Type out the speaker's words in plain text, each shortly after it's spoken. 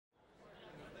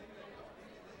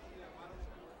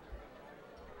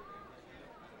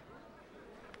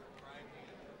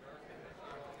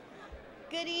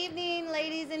Good evening,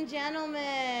 ladies and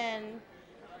gentlemen.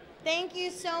 Thank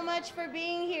you so much for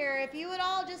being here. If you would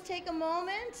all just take a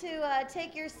moment to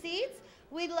take your seats,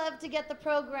 we'd love to get the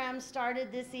program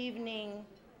started this evening.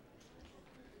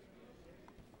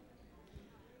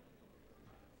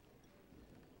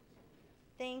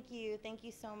 Thank you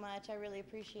so much. I really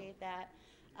appreciate that.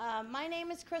 My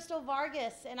name is Crystal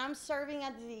Vargas, and I'm serving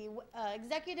as the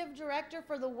Executive Director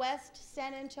for the West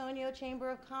San Antonio Chamber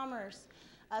of Commerce,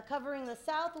 covering the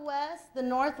Southwest, the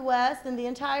Northwest, and the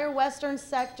entire western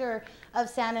sector of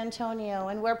San Antonio.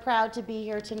 And we're proud to be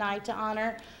here tonight to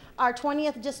honor our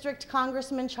 20th District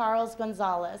Congressman Charles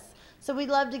Gonzalez. So we'd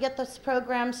love to get this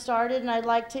program started, and I'd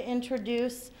like to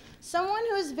introduce someone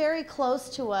who is very close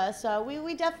to us.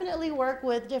 We definitely work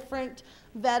with different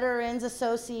veterans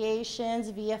associations,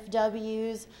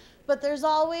 VFWs, but there's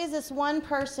always this one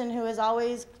person who is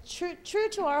always true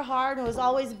to our heart, and who has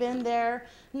always been there,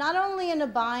 not only in a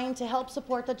bind to help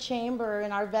support the Chamber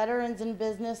and our Veterans and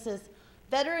Business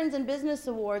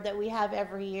Award that we have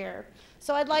every year.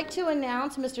 So I'd like to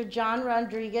announce Mr. John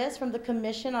Rodriguez from the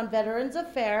Commission on Veterans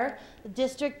Affairs, the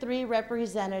District 3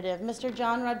 representative. Mr.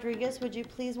 John Rodriguez, would you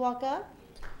please walk up?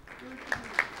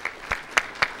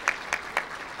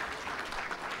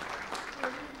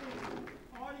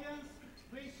 Audience,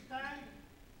 please stand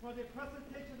for the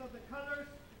presentation of the colors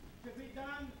to be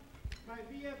done by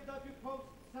VFW Post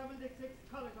 76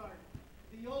 Color Guard,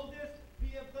 the oldest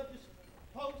VFW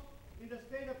post in the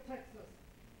state of Texas.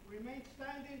 Remain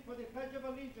standing for the Pledge of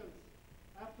Allegiance.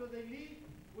 After they leave,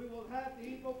 we will have the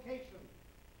invocation.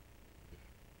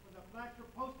 When the flags are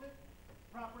posted,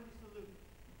 properly salute.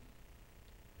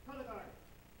 Color Guard,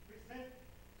 present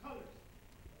colors.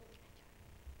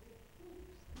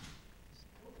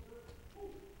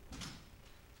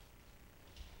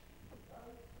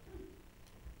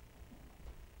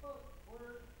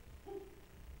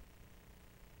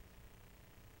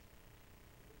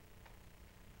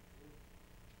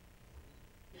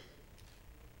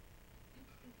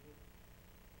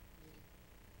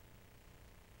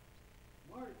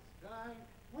 March, time,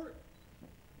 work.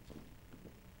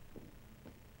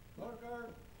 Color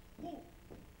guard, move.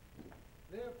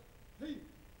 Left, lead.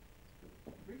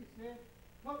 Present,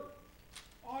 color.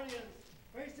 Audience,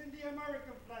 facing the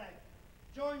American flag,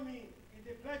 join me in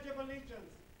the Pledge of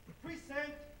Allegiance.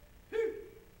 Present, I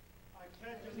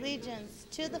pledge Allegiance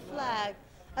to the flag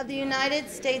of the United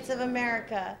States of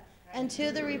America and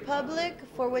to the republic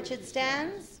for which it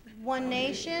stands, one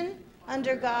nation,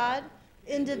 under God,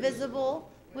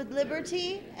 indivisible, with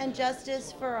liberty and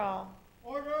justice for all.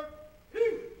 Order,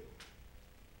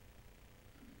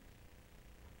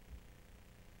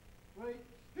 right,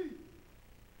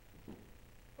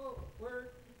 word,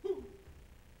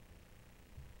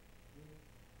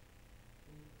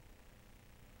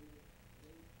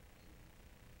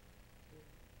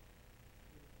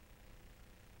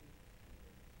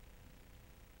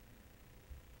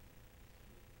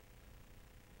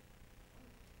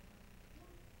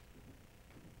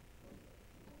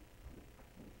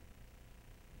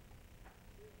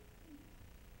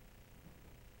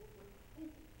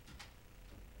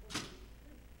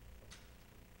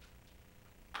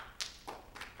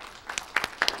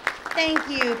 Thank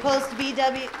you,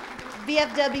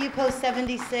 VFW Post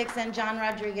 76 and John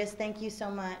Rodriguez, thank you so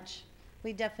much.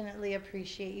 We definitely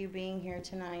appreciate you being here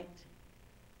tonight.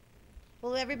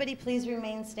 Will everybody please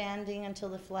remain standing until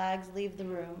the flags leave the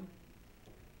room?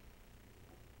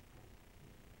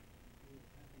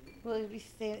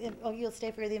 You'll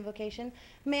stay for the invocation?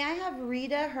 May I have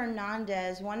Rita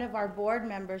Hernandez, one of our board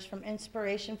members from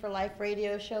Inspiration for Life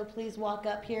radio show, please walk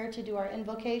up here to do our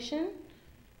invocation?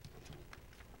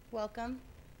 Welcome.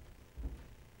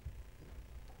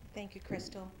 Thank you,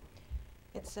 Crystal.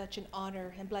 It's such an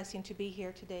honor and blessing to be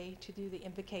here today to do the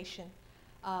invocation.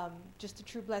 Just a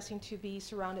true blessing to be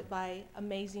surrounded by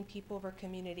amazing people of our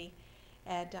community.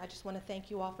 And I just want to thank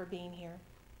you all for being here.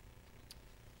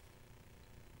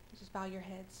 Just bow your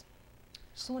heads.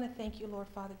 Just want to thank you, Lord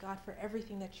Father God, for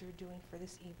everything that you're doing for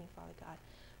this evening, Father God,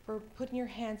 for putting your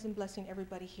hands and blessing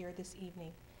everybody here this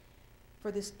evening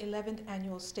for this 11th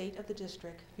annual State of the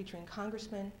District featuring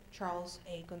Congressman Charles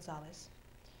A. Gonzalez.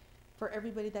 For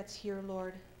everybody that's here,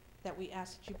 Lord, that we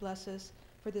ask that you bless us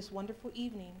for this wonderful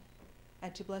evening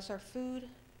and to bless our food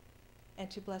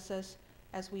and to bless us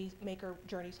as we make our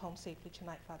journeys home safely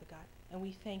tonight, Father God. And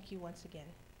we thank you once again.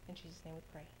 In Jesus' name we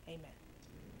pray, amen.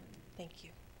 Thank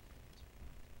you.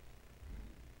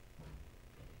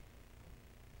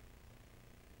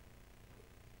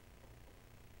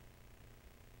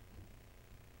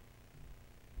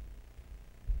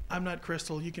 I'm not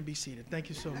Crystal. You can be seated. Thank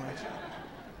you so much.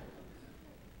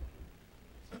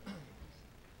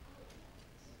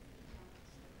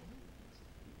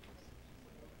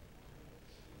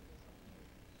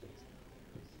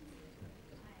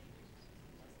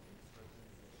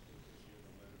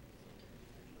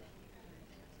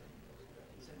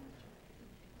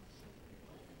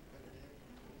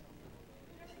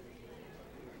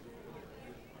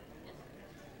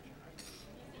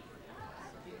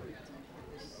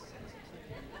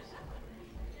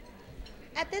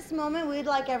 At this moment, we'd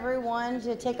like everyone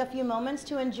to take a few moments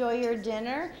to enjoy your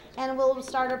dinner, and we'll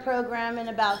start our program in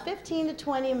about 15 to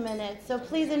 20 minutes, so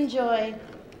please enjoy.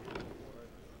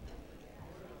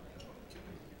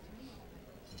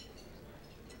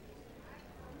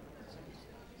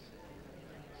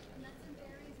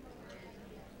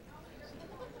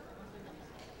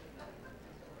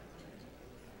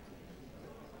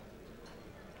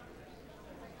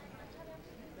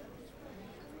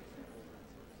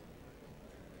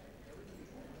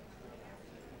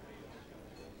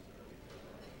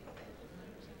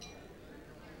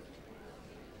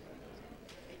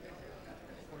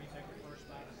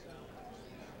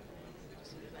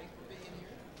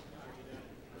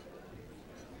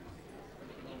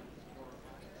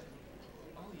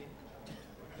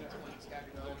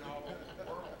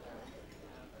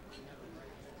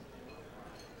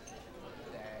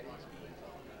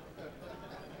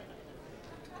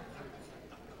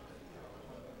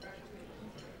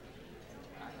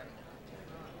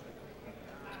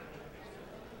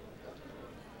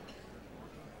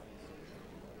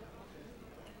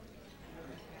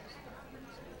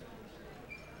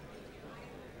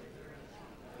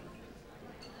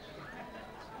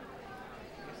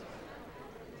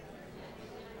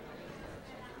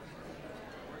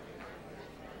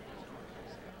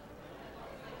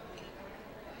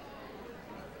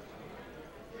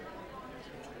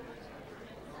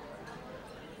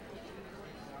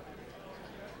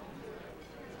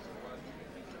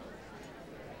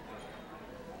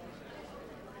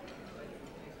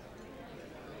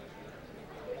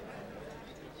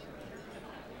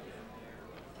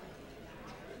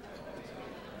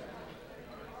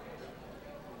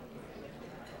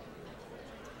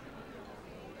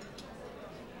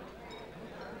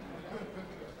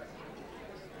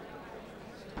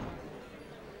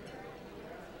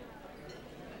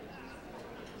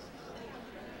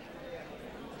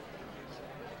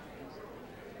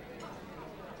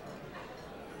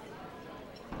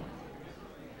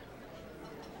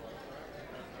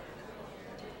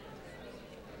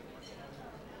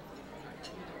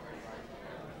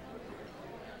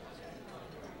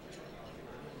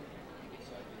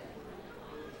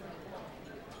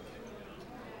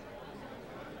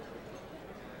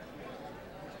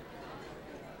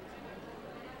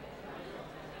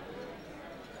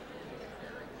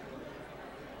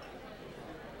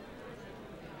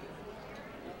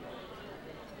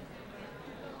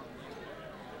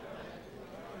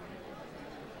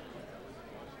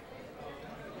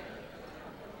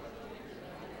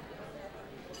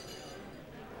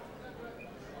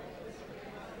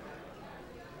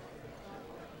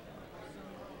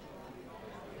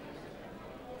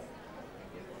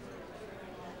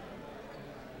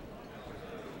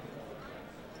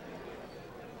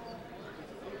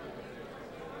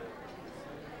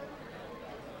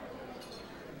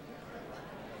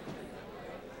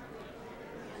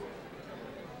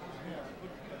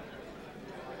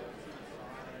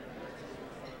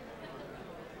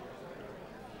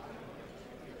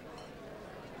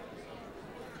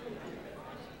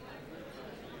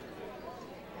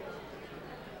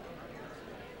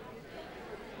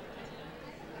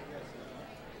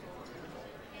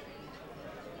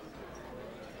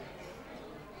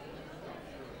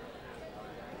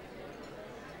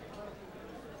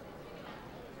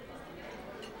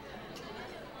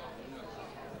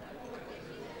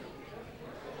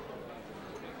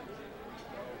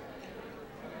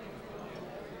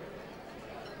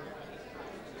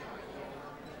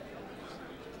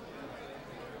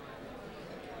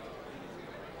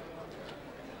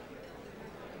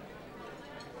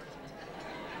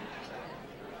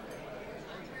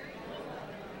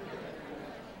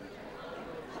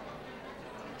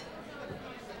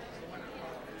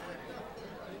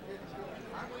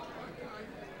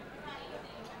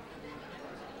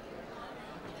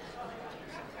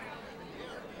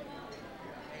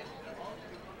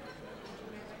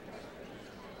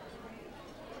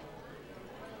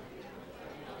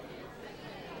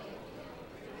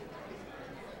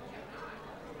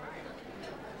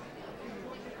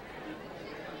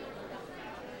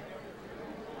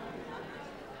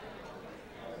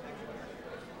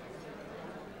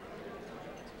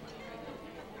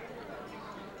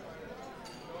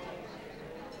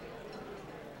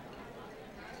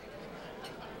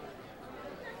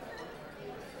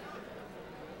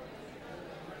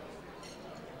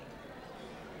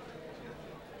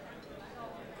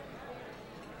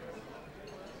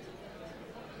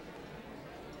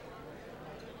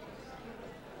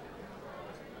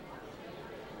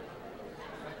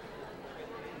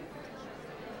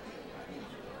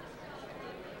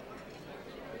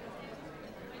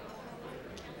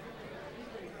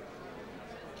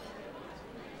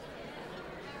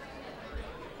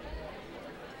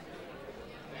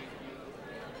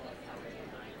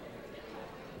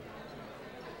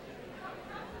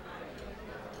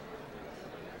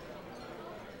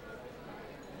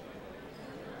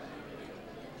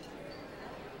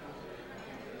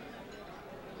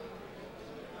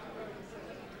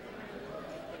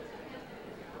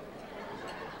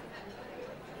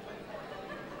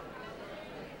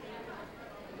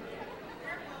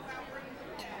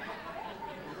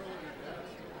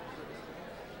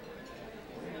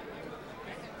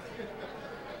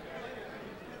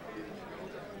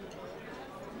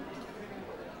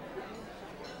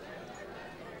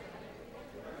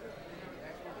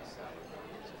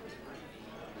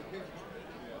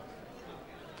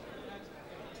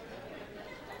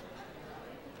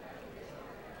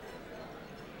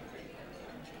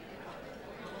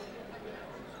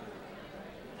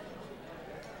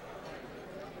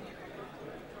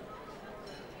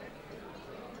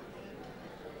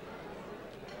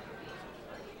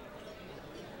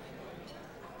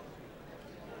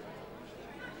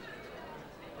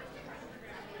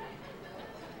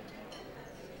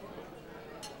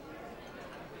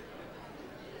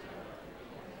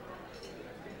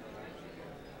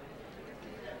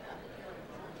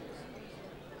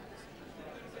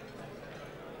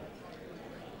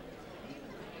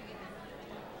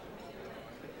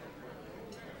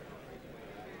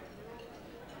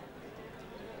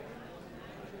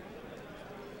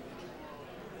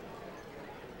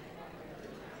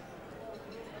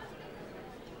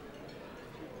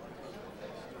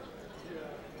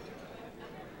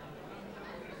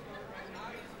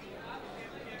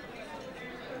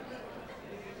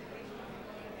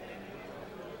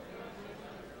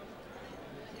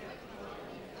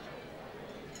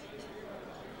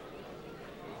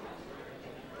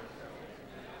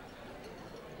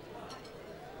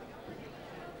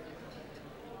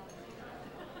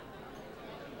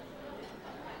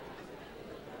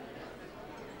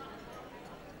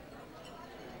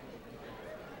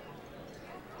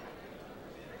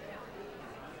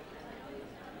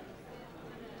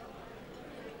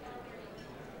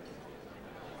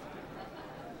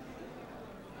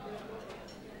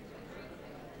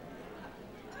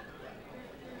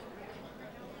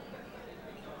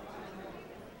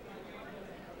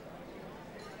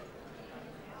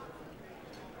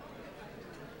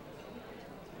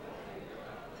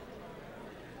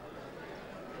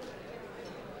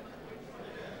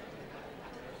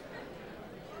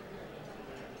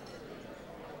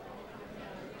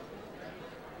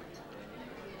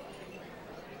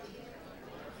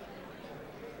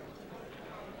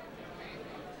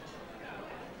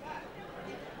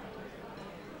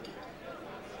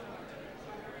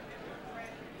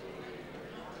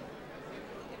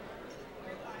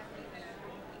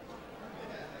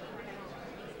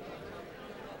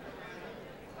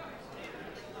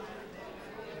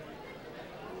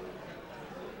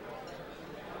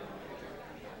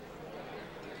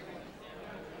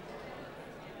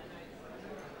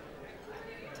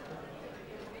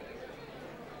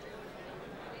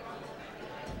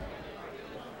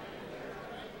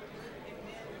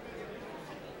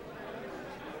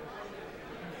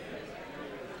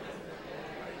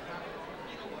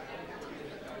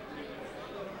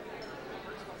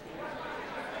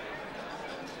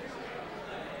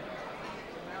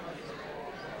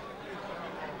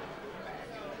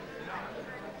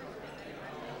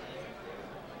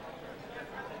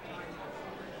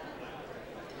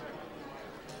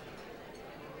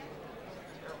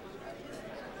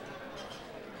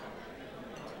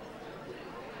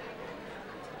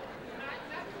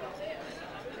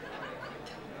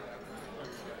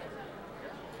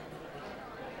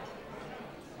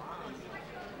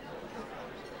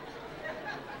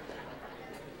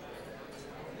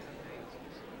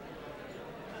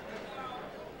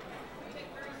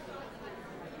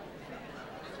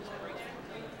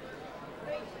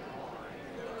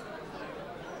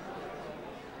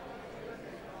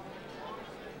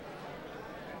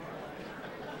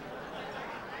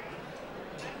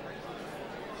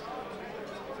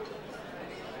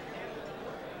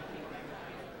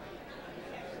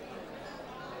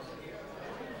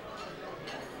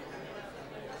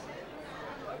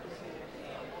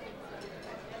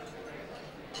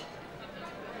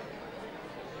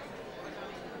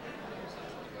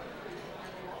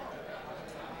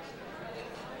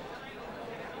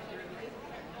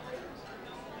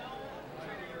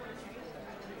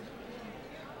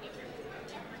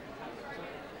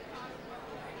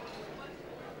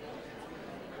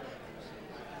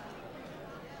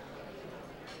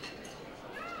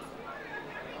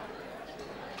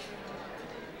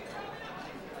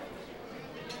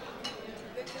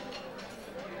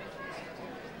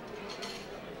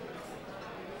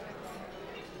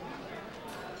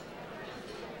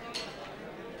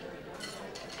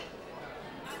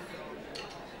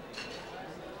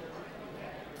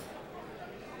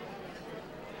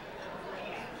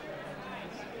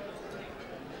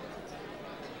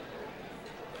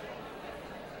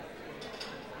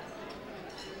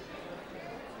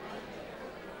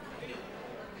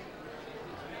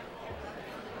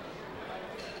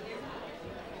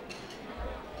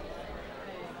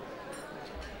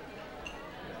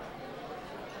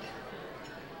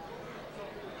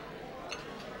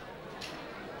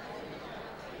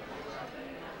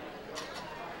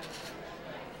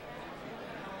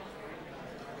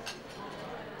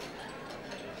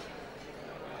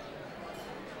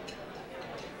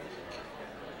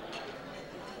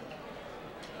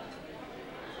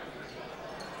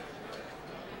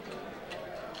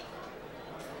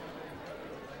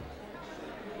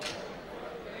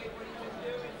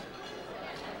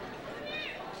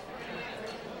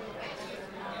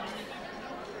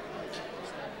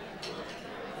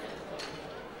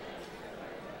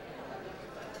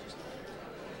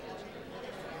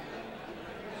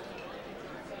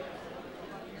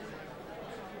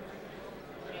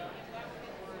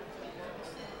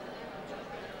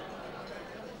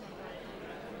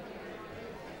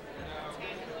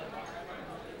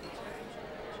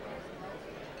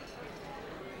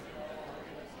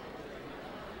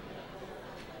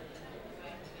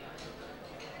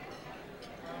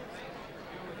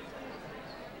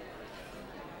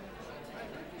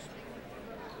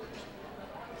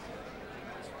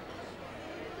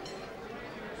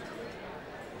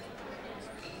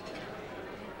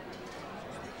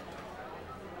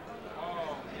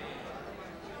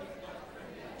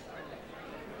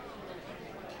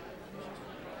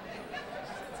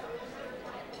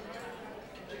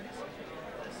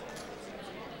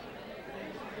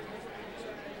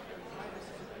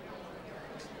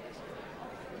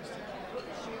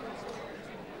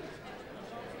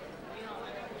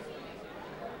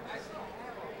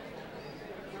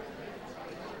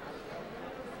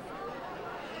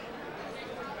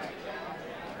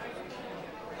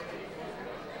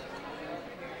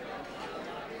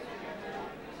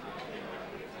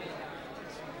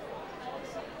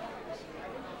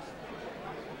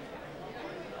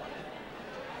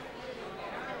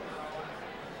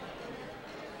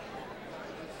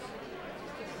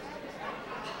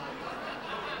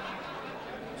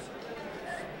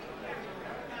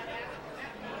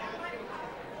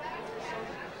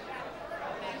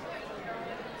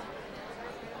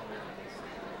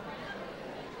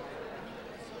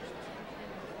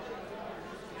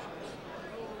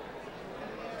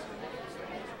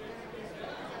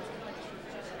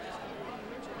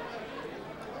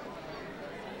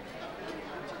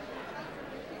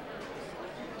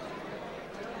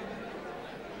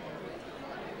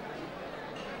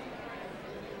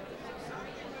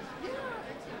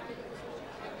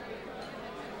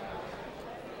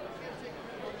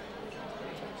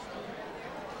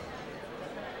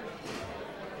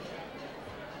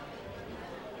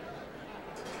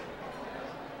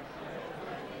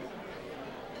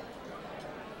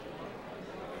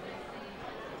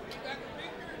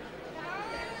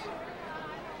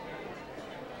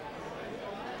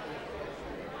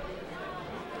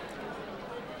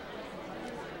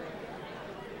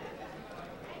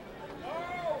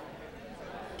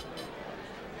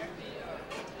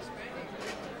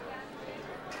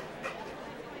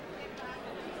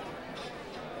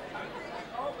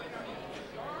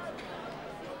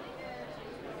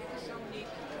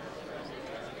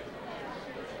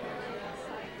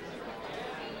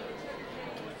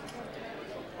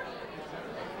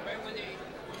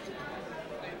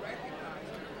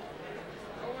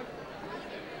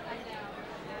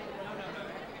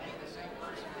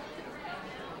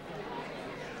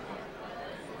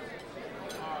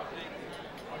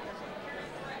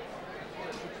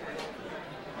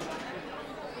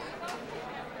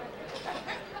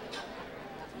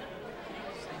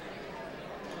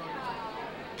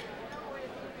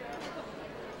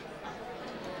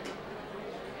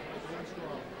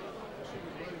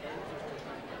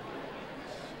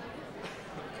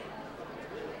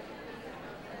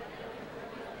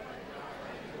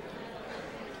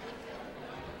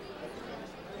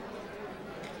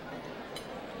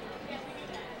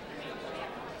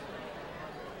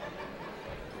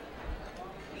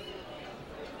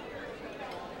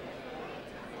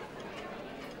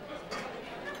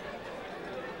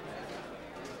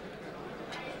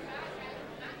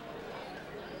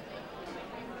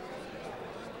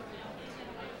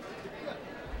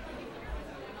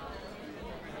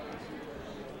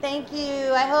 Thank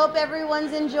you. I hope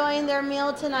everyone's enjoying their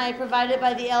meal tonight, provided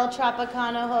by the El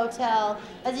Tropicano Hotel.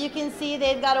 As you can see,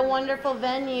 they've got a wonderful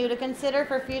venue to consider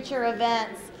for future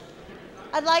events.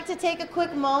 I'd like to take a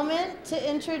quick moment to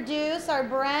introduce our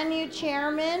brand new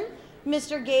chairman,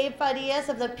 Mr. Gabe Farias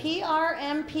of the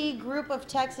PRMP Group of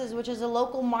Texas, which is a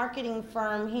local marketing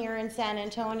firm here in San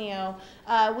Antonio.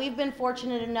 We've been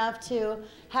fortunate enough to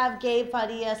have Gabe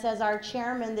Farias as our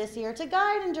chairman this year to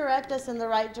guide and direct us in the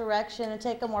right direction and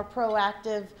take a more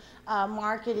proactive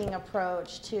marketing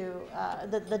approach to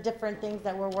the different things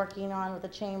that we're working on with the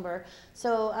chamber.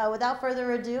 So without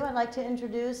further ado, I'd like to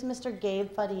introduce Mr.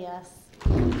 Gabe Farias.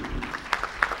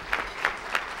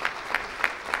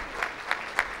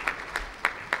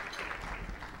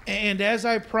 And as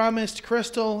I promised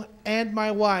Crystal and my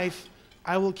wife,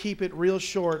 I will keep it real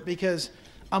short because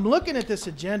I'm looking at this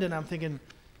agenda and I'm thinking,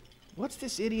 what's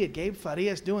this idiot Gabe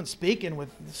Farias doing speaking with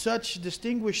such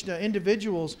distinguished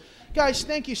individuals? Guys,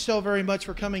 thank you so very much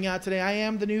for coming out today. I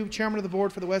am the new chairman of the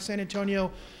board for the West San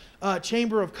Antonio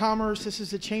Chamber of Commerce. This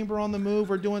is the chamber on the move.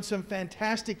 We're doing some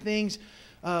fantastic things,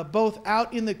 both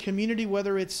out in the community,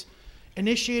 whether it's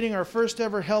initiating our first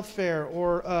ever health fair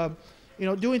or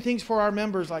doing things for our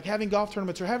members like having golf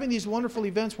tournaments or having these wonderful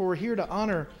events where we're here to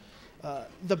honor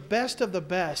the best of the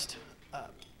best,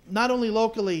 not only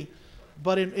locally,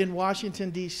 but in Washington,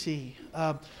 D.C.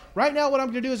 Right now, what I'm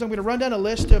going to do is I'm going to run down a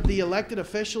list of the elected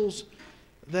officials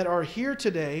that are here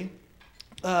today.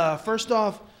 First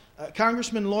off,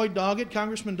 Congressman Lloyd Doggett.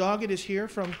 Congressman Doggett is here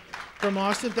from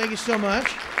Austin. Thank you so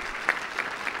much.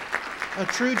 A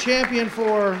true champion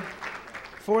for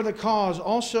the cause.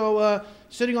 Also,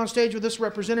 sitting on stage with us,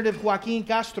 Representative Joaquin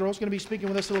Castro is going to be speaking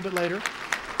with us a little bit later.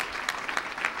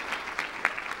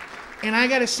 And I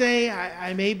got to say,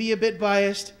 I may be a bit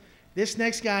biased. This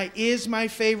next guy is my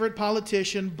favorite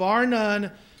politician, bar none.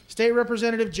 State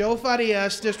Representative Joe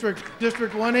Farias, District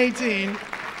 118.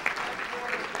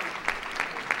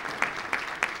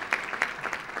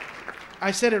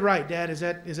 I said it right, Dad. Is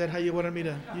that how you wanted me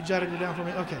to? You jotted it down for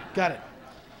me? Okay, got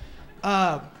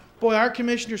it. Boy, our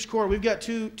commissioners' court, we've got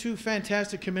two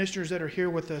fantastic commissioners that are here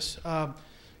with us.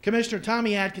 Commissioner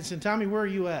Tommy Atkinson. Tommy, where are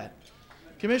you at?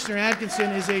 Commissioner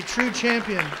Atkinson is a true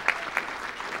champion.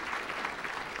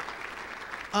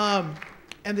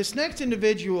 And this next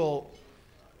individual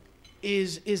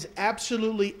is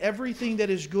absolutely everything that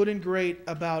is good and great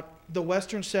about the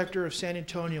western sector of San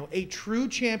Antonio. A true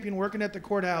champion working at the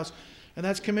courthouse, and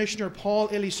that's Commissioner Paul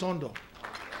Elizondo.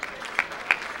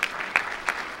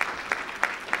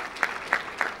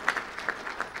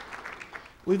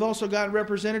 We've also got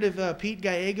Representative Pete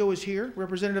Gallego is here.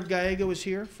 Representative Gallego is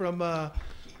here from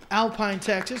Alpine,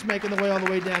 Texas, making the way all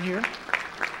the way down here.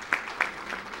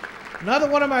 Another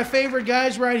one of my favorite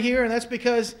guys right here, and that's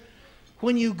because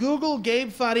when you Google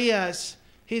Gabe Farias,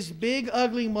 his big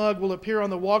ugly mug will appear on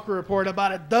the Walker Report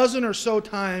about a dozen or so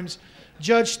times.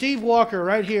 Judge Steve Walker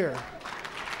right here.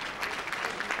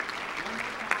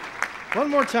 One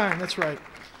more time, that's right.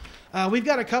 We've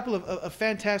got a couple of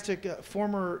fantastic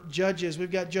former judges.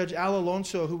 We've got Judge Al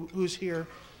Alonso, who's here.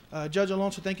 Judge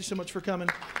Alonso, thank you so much for coming.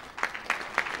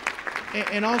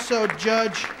 And also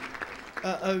Judge,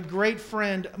 a great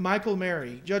friend, Michael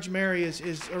Mary. Judge Mary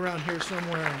is around here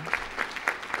somewhere.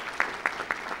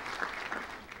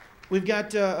 We've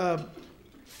got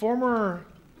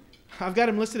I've got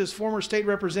him listed as former state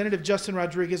representative Justin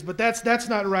Rodriguez, but that's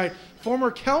not right.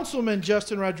 Former councilman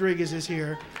Justin Rodriguez is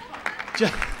here.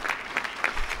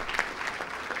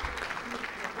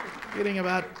 Getting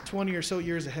about 20 or so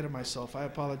years ahead of myself. I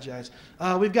apologize.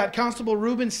 We've got Constable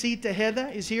Ruben C.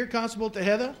 Tejeda is here. Constable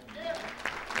Tejeda.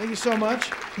 Thank you so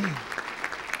much.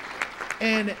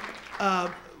 And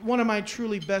one of my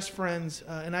truly best friends,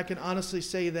 and I can honestly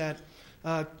say that,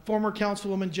 former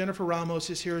Councilwoman Jennifer Ramos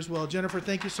is here as well. Jennifer,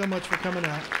 thank you so much for coming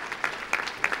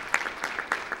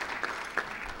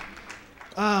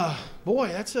out. Boy,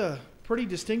 that's a pretty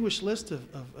distinguished list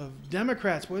of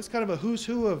Democrats. Boy, it's kind of a who's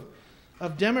who of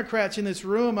Democrats in this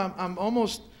room. I'm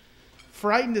almost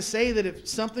frightened to say that if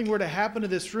something were to happen to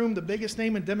this room, the biggest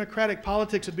name in Democratic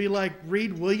politics would be like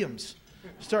Reed Williams.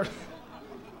 That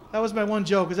was my one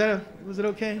joke. Was it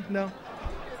okay? No?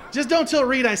 Just don't tell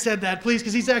Reed I said that, please,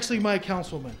 because he's actually my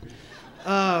councilman.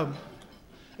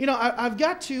 I've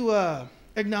got to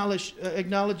acknowledge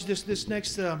this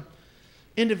next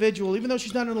individual. Even though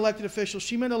she's not an elected official,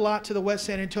 she meant a lot to the West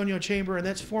San Antonio Chamber, and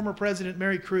that's former President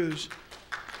Mary Cruz.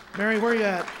 Mary, where are you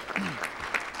at?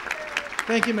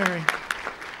 Thank you, Mary.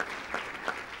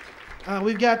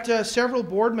 We've got several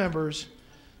board members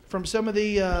from some of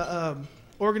the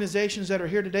organizations that are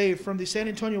here today from the San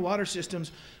Antonio Water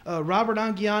Systems. Robert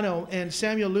Anguiano and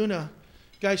Samuel Luna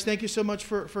Guys, thank you so much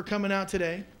for coming out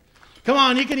today. Come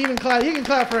on, you can even clap. You can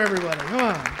clap for everybody. Come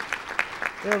on.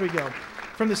 There we go.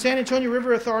 From the San Antonio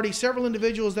River Authority, several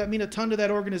individuals that mean a ton to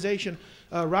that organization.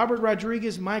 Robert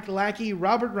Rodriguez, Mike Lackey,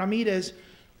 Robert Ramirez,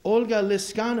 Olga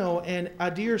Liscano, and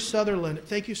Adir Sutherland.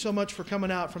 Thank you so much for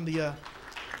coming out from the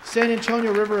San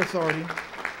Antonio River Authority.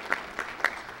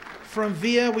 From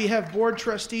VIA, we have board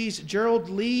trustees Gerald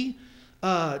Lee,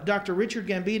 Dr. Richard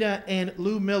Gambita, and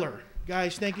Lou Miller.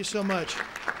 Guys, thank you so much.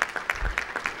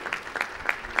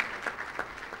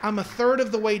 I'm a third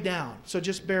of the way down, so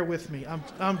just bear with me.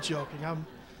 I'm joking.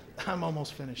 I'm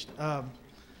almost finished.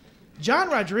 John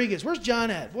Rodriguez, where's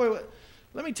John at? Boy,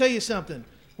 let me tell you something.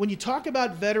 When you talk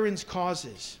about veterans'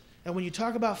 causes, and when you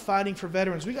talk about fighting for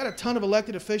veterans, we got a ton of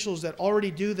elected officials that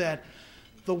already do that.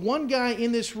 The one guy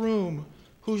in this room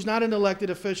who's not an elected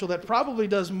official that probably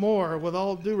does more, with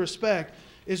all due respect,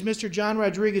 is Mr. John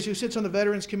Rodriguez, who sits on the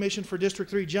Veterans Commission for District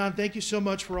 3. John, thank you so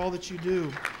much for all that you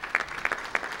do.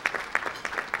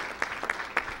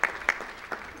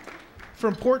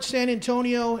 From Port San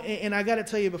Antonio, and I got to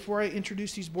tell you, before I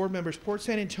introduce these board members, Port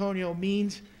San Antonio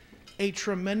means a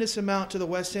tremendous amount to the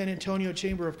West San Antonio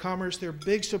Chamber of Commerce. They're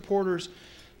big supporters.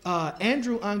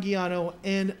 Andrew Anguiano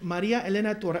and Maria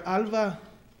Elena Toralva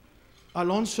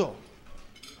Alonso.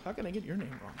 How can I get your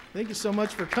name wrong? Thank you so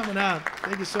much for coming out.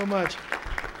 Thank you so much.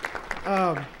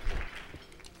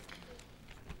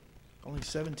 Only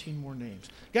 17 more names.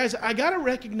 Guys, I got to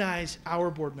recognize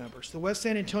our board members, the West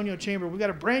San Antonio Chamber. We've got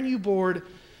a brand new board,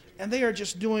 and they are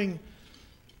just doing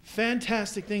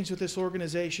fantastic things with this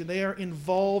organization. They are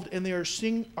involved, and they are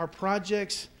seeing our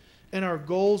projects and our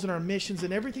goals and our missions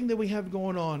and everything that we have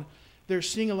going on. They're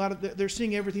seeing they're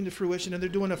seeing everything to fruition, and they're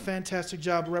doing a fantastic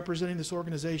job representing this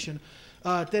organization.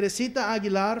 Teresita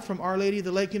Aguilar from Our Lady of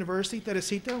the Lake University.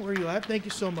 Teresita, where are you at? Thank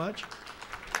you so much.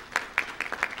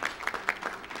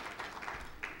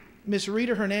 Miss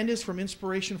Rita Hernandez from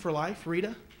Inspiration for Life.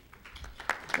 Rita.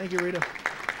 Thank you, Rita.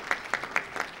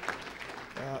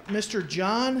 Mr.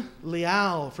 John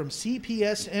Leal from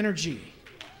CPS Energy.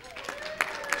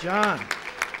 John.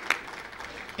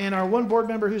 And our one board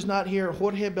member who's not here,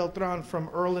 Jorge Beltran from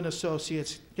Earl and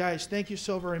Associates. Guys, thank you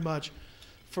so very much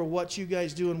for what you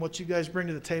guys do and what you guys bring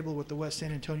to the table with the West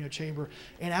San Antonio Chamber.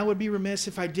 And I would be remiss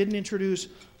if I didn't introduce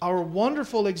our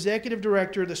wonderful executive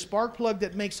director, the spark plug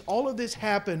that makes all of this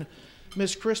happen,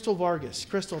 Miss Crystal Vargas.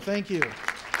 Crystal, thank you.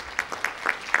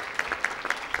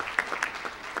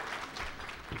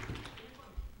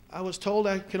 I was told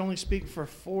I could only speak for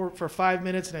 5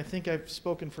 minutes, and I think I've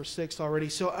spoken for 6 already.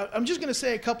 So I'm just going to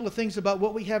say a couple of things about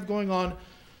what we have going on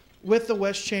with the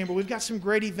West Chamber. We've got some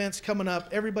great events coming up.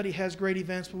 Everybody has great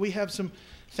events, but we have some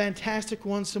fantastic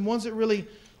ones, some ones that really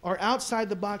are outside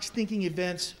the box thinking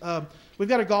events. We've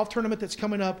got a golf tournament that's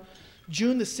coming up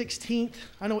June the 16th.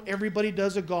 I know everybody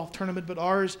does a golf tournament, but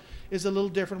ours is a little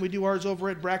different. We do ours over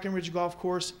at Brackenridge Golf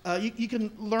Course. You can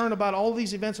learn about all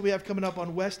these events that we have coming up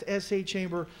on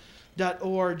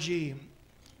westsachamber.org.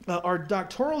 Our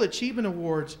Doctoral Achievement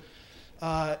Awards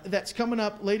that's coming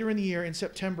up later in the year in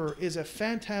September is a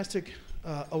fantastic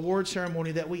award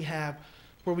ceremony that we have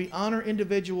where we honor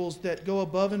individuals that go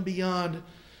above and beyond,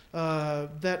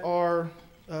 that are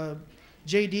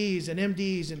JDs and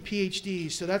MDs and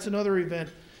PhDs. So that's another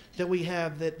event that we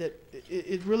have that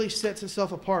it really sets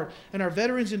itself apart. And our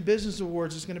Veterans in Business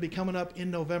Awards is going to be coming up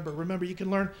in November. Remember, you can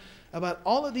learn about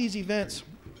all of these events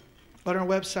on our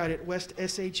website at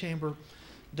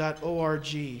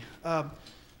westsachamber.org.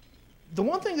 The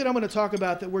one thing that I'm going to talk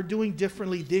about that we're doing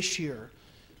differently this year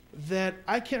that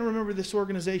I can't remember this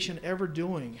organization ever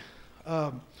doing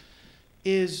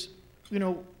is,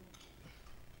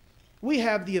 we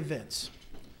have the events,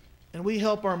 and we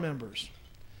help our members,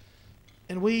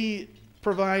 and we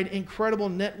provide incredible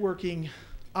networking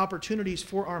opportunities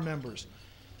for our members.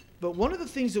 But one of the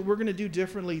things that we're going to do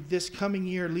differently this coming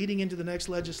year, leading into the next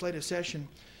legislative session,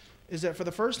 is that for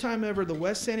the first time ever, the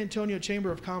West San Antonio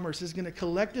Chamber of Commerce is going to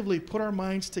collectively put our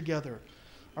minds together,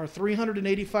 our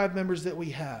 385 members that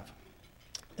we have.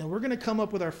 And we're going to come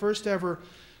up with our first ever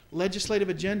legislative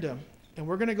agenda, and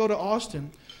we're going to go to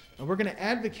Austin, and we're going to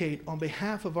advocate on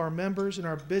behalf of our members and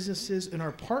our businesses and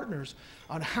our partners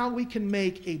on how we can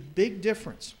make a big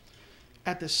difference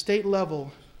at the state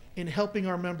level in helping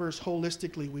our members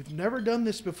holistically. We've never done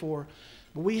this before,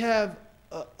 but we have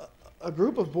a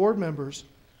group of board members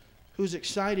who's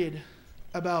excited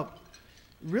about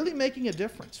really making a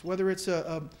difference, whether it's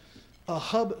a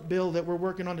hub bill that we're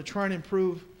working on to try and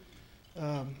improve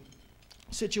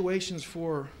situations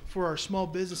for our small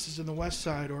businesses in the West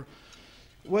Side, or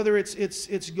whether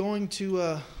it's going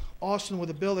to Austin with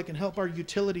a bill that can help our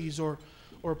utilities, or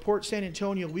Port San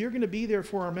Antonio. We are going to be there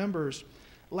for our members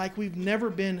like we've never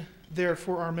been there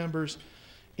for our members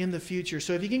in the future.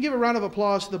 So if you can give a round of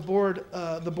applause to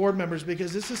the board members,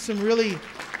 because this is some really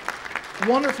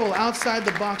wonderful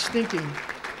outside-the-box thinking.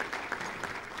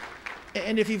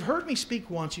 And if you've heard me speak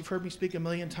once, you've heard me speak a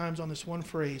million times on this one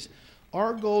phrase.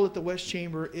 Our goal at the West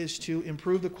Chamber is to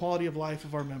improve the quality of life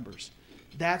of our members.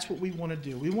 That's what we want to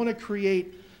do. We want to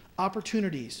create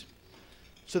opportunities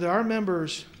so that our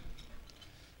members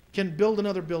can build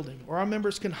another building, or our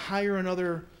members can hire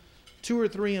another 2 or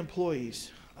 3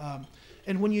 employees.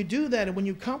 And when you do that, and when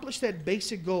you accomplish that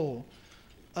basic goal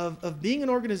of being an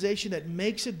organization that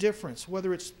makes a difference,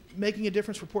 whether it's making a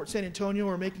difference for Port San Antonio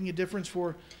or making a difference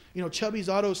for, Chubby's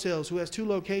Auto Sales, who has 2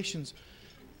 locations,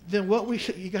 then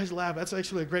you guys laugh, that's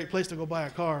actually a great place to go buy a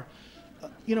car.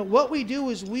 What we do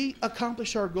is we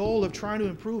accomplish our goal of trying to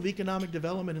improve economic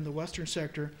development in the western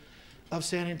sector of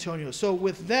San Antonio. So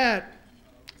with that,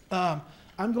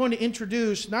 I'm going to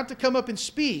introduce, not to come up and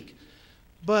speak,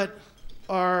 but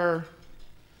our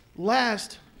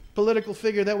last political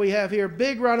figure that we have here.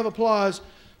 Big round of applause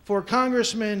for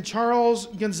Congressman Charles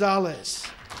Gonzalez.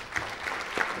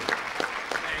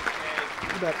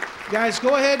 Guys,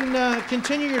 go ahead and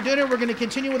continue your dinner. We're going to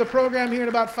continue with the program here in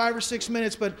about 5 or 6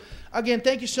 minutes. But again,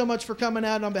 thank you so much for coming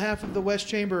out. And on behalf of the West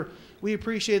Chamber, we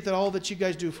appreciate all that you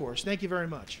guys do for us. Thank you very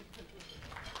much.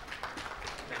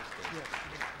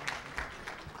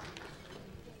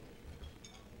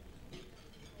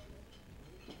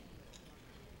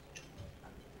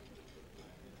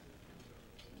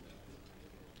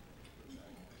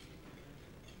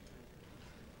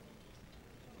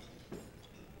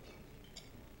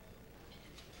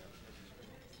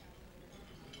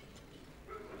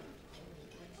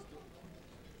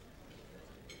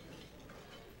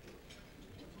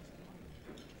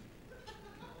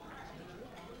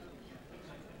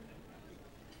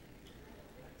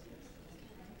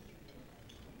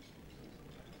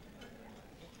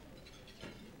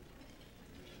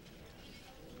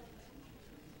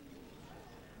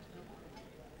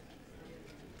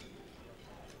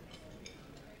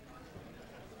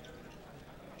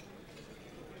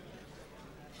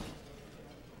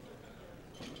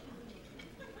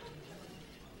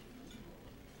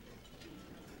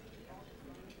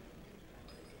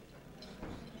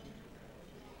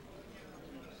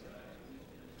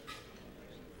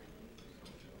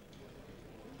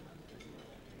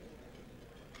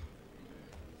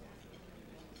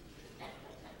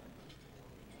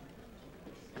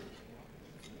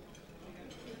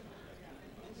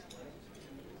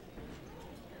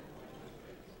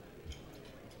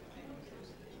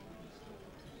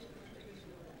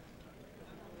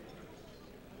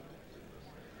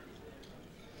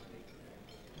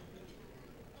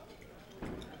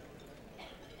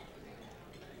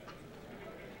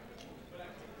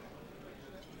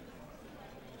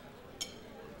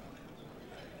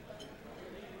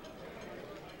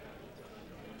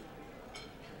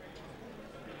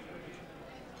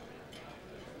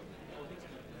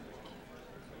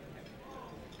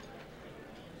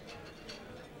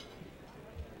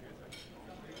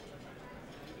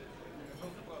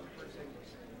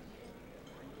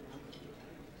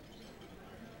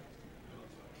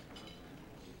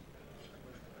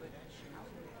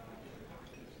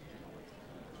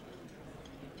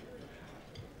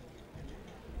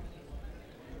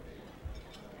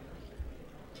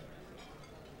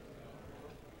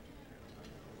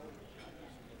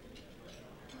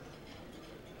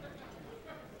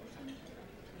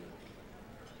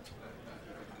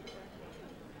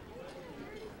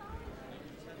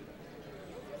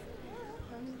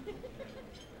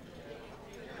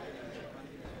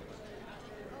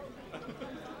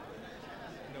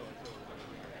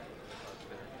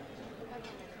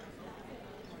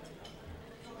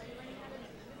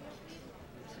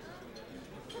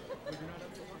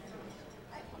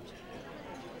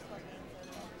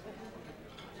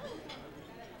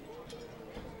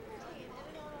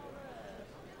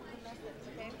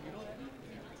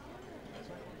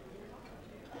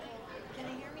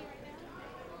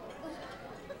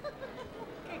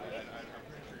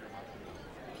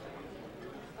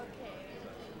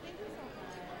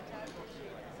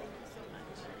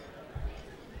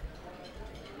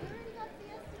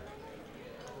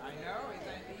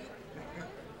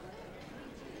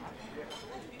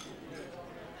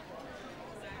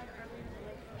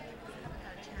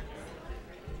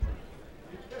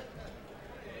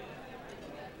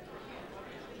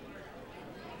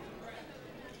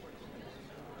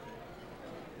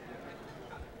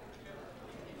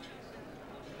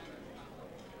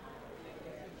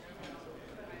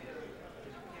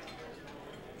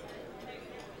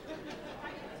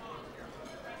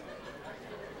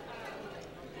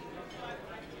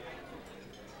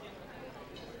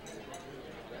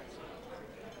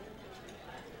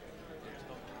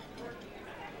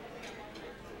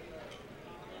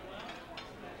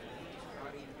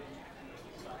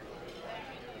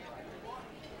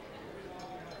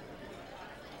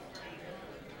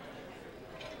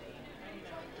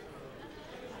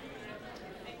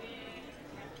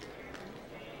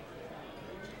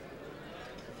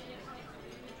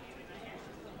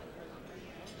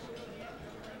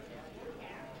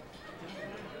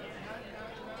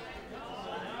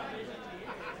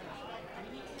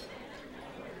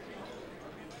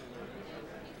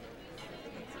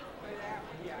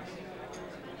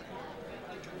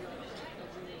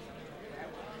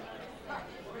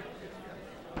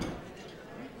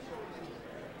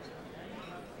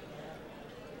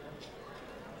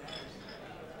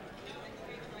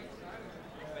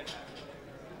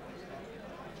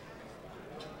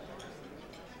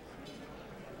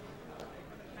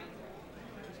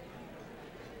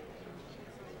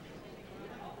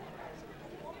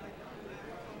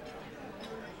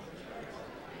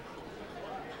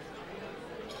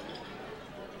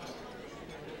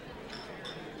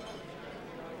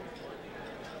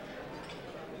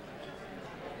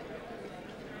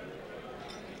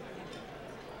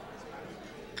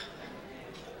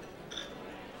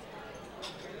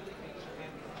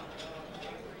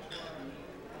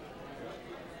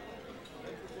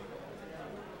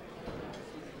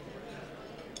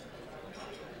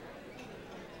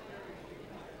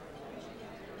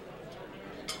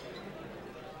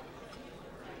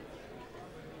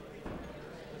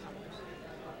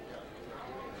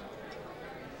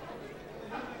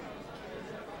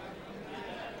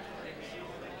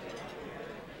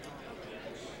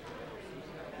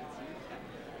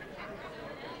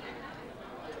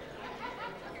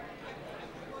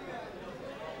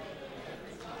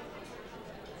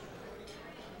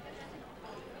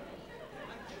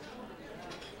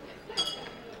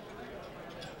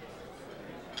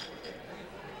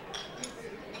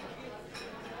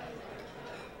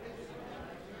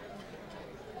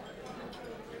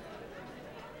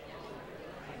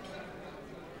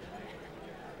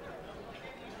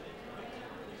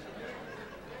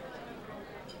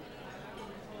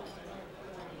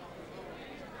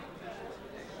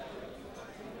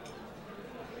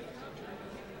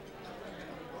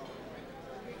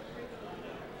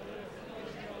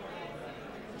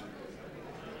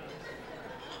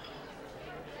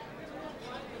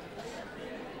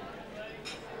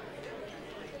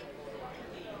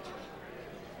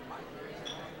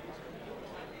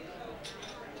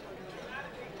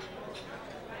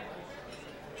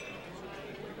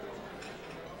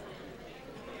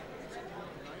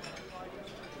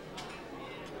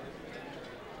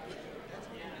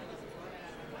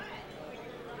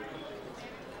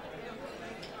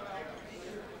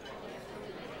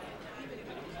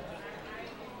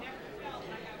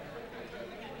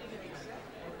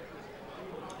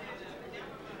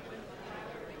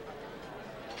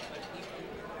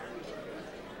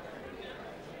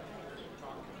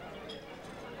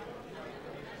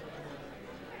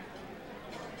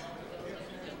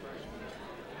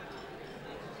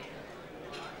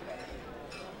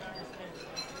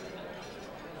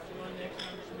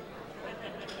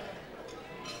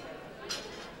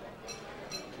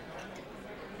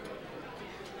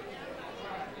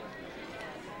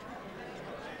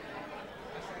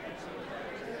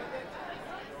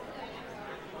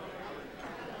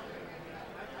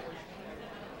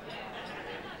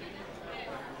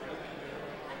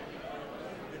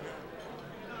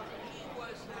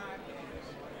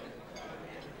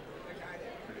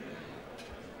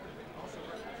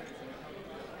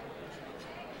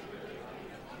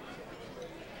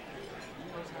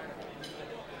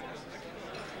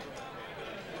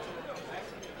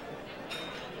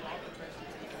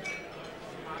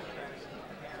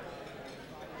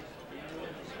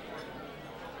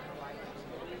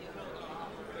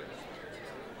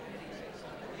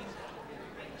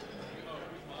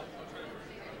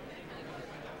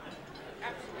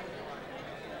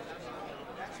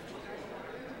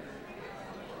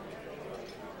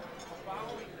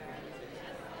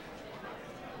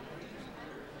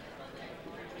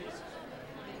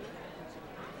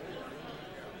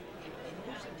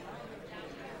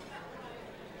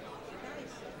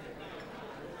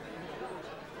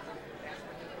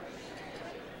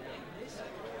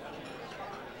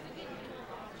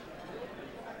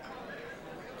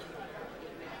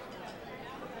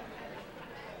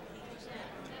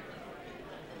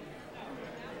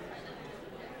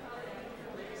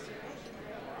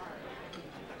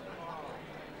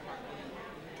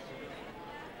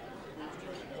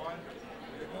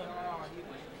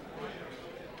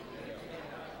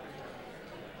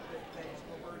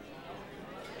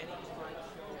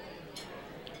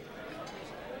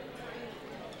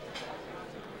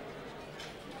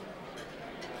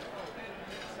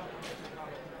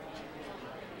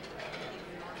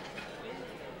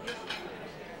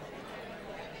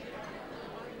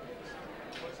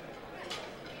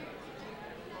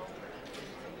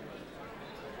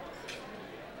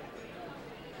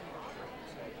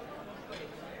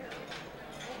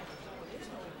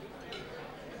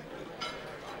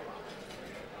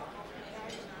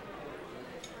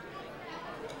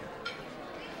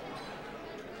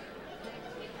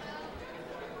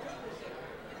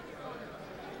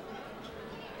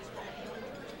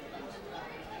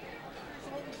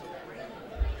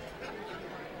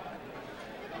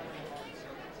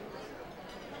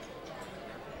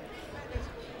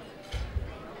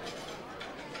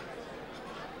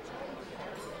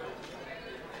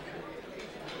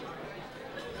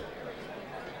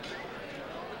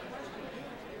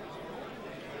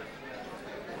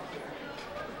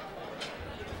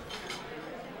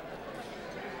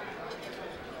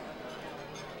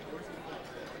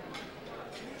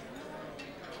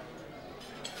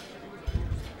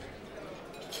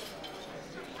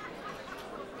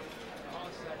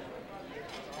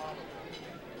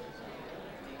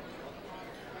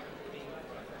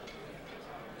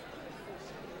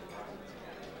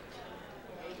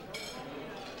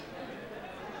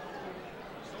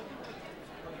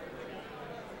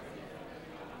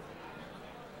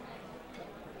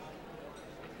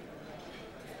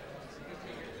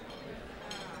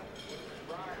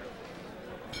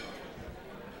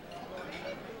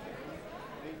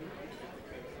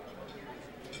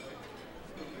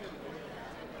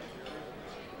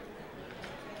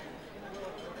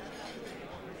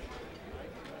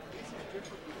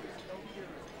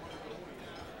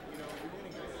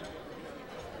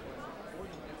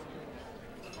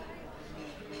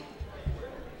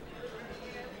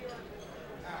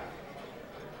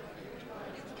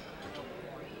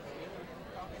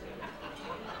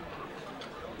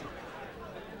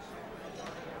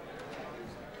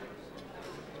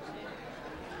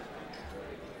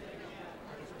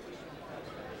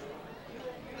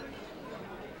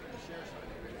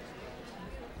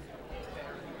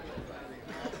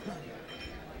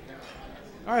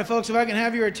 All right, folks, if I can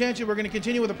have your attention, we're going to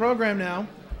continue with the program now.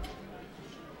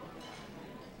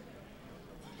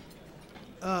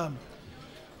 The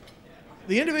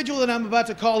individual that I'm about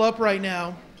to call up right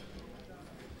now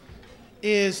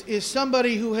is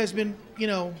somebody who has been,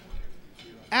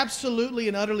 absolutely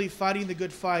and utterly fighting the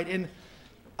good fight. And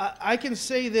I can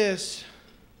say this,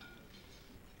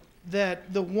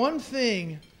 that the one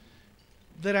thing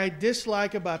that I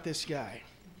dislike about this guy,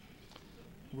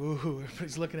 woohoo,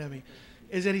 everybody's looking at me,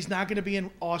 is that he's not going to be in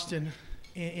Austin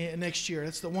next year.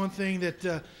 That's the one thing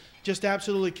that just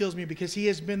absolutely kills me, because he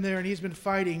has been there and he's been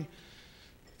fighting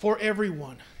for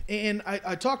everyone. And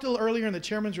I talked a little earlier in the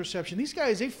chairman's reception. These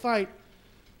guys, they fight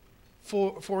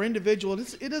for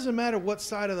individuals. It doesn't matter what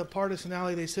side of the partisan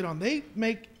alley they sit on. They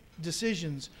make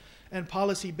decisions and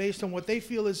policy based on what they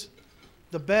feel is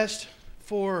the best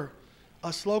for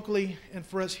us locally and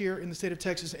for us here in the state of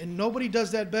Texas. And nobody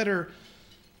does that better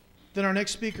than our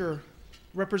next speaker,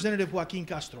 Representative Joaquin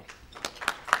Castro.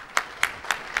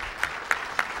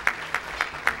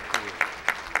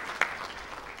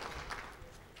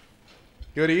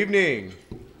 Good evening.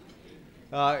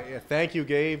 Thank you,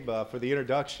 Gabe, for the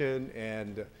introduction.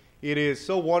 And it is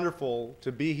so wonderful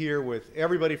to be here with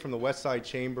everybody from the West Side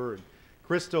Chamber, and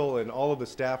Crystal and all of the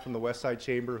staff from the West Side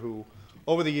Chamber who,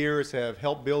 over the years, have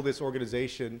helped build this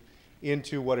organization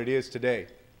into what it is today.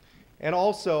 And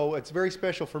also, it's very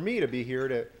special for me to be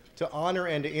here to honor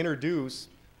and to introduce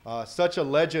such a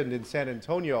legend in San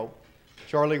Antonio,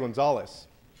 Charlie Gonzalez.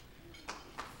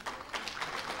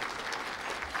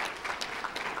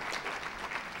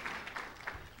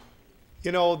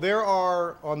 You know, there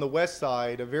are, on the west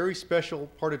side, a very special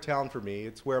part of town for me.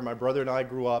 It's where my brother and I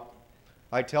grew up.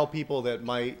 I tell people that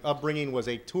my upbringing was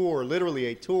a tour, literally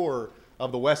a tour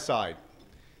of the west side.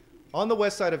 On the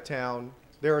west side of town,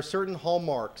 there are certain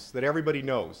hallmarks that everybody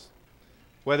knows.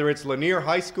 Whether it's Lanier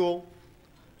High School,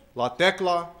 La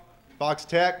Tecla, Fox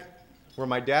Tech, where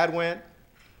my dad went,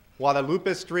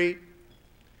 Guadalupe Street,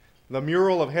 the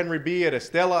mural of Henry B. at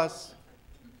Estelas.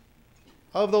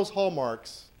 Of those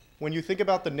hallmarks, when you think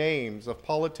about the names of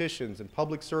politicians and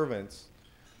public servants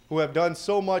who have done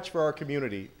so much for our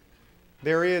community,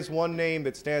 there is one name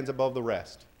that stands above the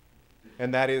rest,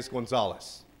 and that is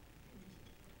Gonzalez.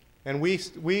 And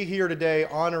we here today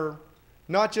honor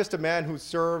not just a man who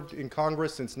served in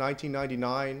Congress since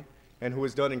 1999 and who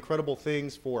has done incredible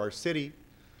things for our city,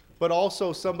 but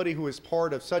also somebody who is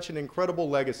part of such an incredible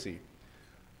legacy.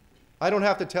 I don't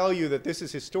have to tell you that this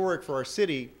is historic for our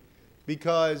city,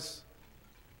 because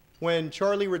when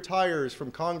Charlie retires from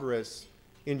Congress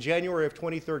in January of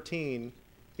 2013,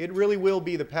 it really will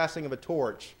be the passing of a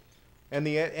torch and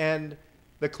the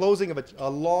closing of a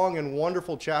long and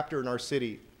wonderful chapter in our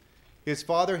city. His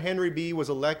father, Henry B., was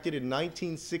elected in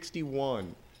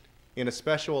 1961 in a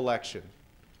special election.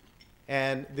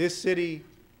 And this city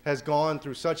has gone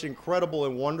through such incredible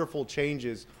and wonderful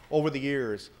changes over the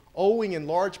years, owing in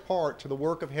large part to the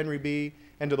work of Henry B.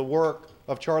 and to the work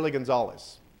of Charlie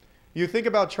Gonzalez. You think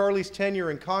about Charlie's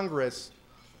tenure in Congress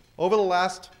over the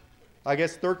last, I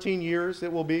guess, 13 years,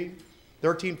 it will be,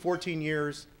 13, 14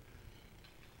 years,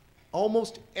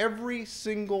 almost every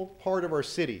single part of our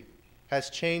city has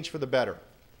changed for the better.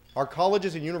 Our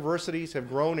colleges and universities have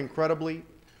grown incredibly.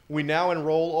 We now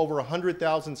enroll over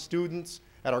 100,000 students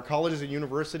at our colleges and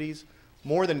universities,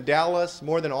 more than Dallas,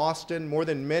 more than Austin, more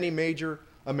than many major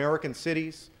American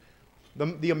cities.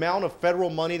 The amount of federal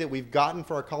money that we've gotten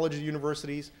for our colleges and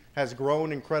universities has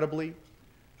grown incredibly.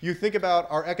 You think about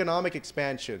our economic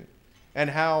expansion and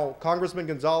how Congressman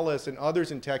Gonzalez and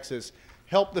others in Texas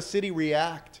helped the city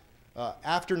react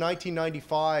after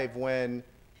 1995 when,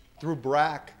 through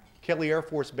BRAC, Kelly Air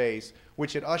Force Base,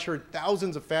 which had ushered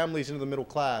thousands of families into the middle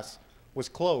class, was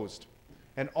closed.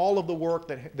 And all of the work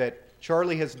that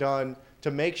Charlie has done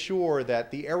to make sure that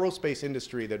the aerospace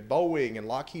industry, that Boeing and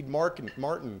Lockheed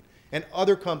Martin and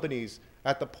other companies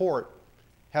at the port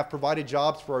have provided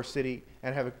jobs for our city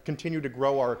and have continued to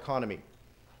grow our economy.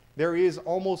 There is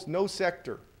almost no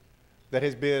sector that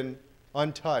has been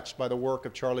untouched by the work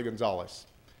of Charlie Gonzalez.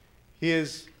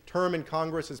 His term in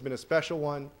Congress has been a special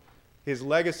one. His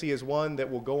legacy is one that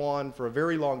will go on for a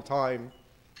very long time.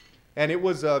 And it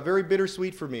was very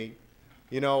bittersweet for me.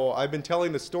 You know, I've been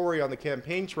telling the story on the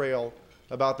campaign trail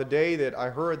about the day that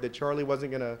I heard that Charlie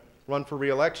wasn't going to run for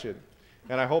re-election.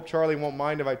 And I hope Charlie won't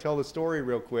mind if I tell the story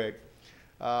real quick.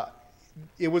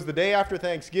 It was the day after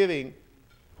Thanksgiving,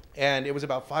 and it was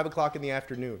about 5 o'clock in the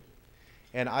afternoon.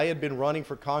 And I had been running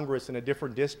for Congress in a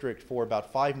different district for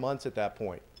about 5 months at that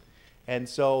point. And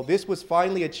so this was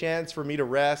finally a chance for me to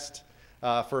rest. We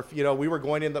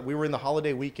were in the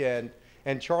holiday weekend,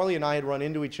 and Charlie and I had run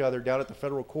into each other down at the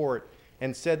federal court,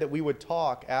 and said that we would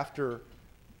talk after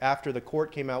the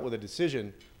court came out with a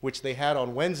decision, which they had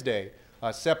on Wednesday,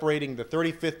 separating the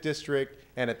 35th district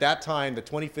and at that time the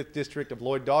 25th district of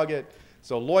Lloyd Doggett.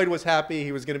 So Lloyd was happy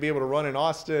he was going to be able to run in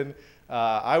Austin.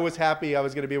 I was happy I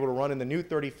was going to be able to run in the new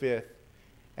 35th.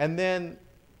 And then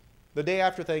the day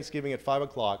after Thanksgiving at 5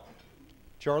 o'clock,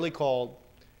 Charlie called,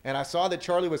 and I saw that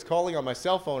Charlie was calling on my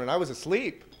cell phone, and I was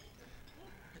asleep.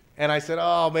 And I said,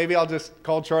 oh, maybe I'll just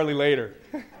call Charlie later.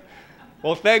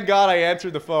 Well, thank God I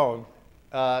answered the phone,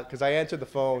 because I answered the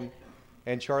phone,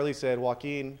 and Charlie said,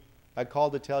 Joaquin, I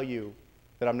called to tell you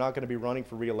that I'm not going to be running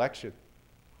for re-election,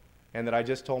 and that I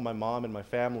just told my mom and my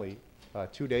family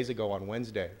 2 days ago on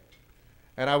Wednesday.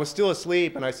 And I was still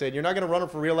asleep, and I said, you're not going to run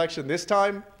for re-election this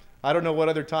time? I don't know what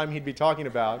other time he'd be talking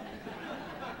about.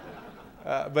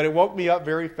 But it woke me up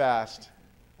very fast,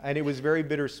 and it was very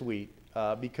bittersweet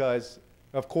because,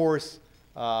 of course,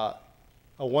 a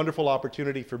wonderful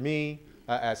opportunity for me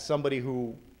as somebody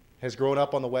who has grown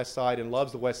up on the West Side and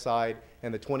loves the West Side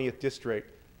and the 20th District,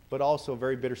 but also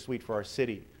very bittersweet for our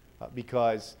city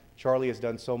because Charlie has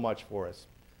done so much for us.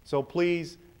 So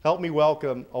please help me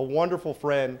welcome a wonderful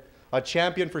friend, a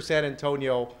champion for San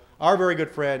Antonio, our very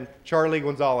good friend, Charlie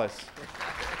Gonzalez.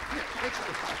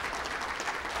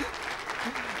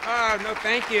 Oh, no,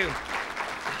 thank you.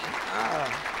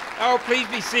 Oh, please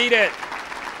be seated.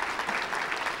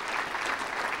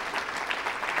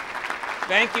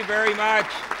 Thank you very much.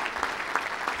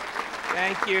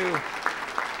 Thank you.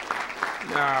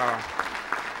 No,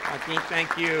 Joaquin,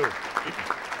 thank you.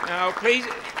 No, please.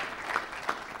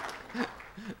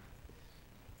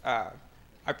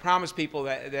 I promised people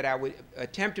that I would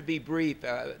attempt to be brief.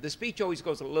 The speech always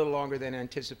goes a little longer than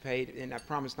anticipated, and I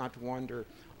promise not to wander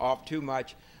off too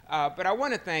much. But I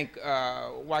want to thank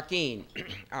Joaquin.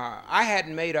 I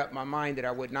hadn't made up my mind that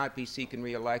I would not be seeking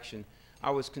re-election. I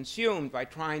was consumed by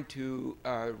trying to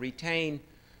retain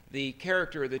the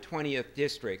character of the 20th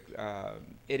District.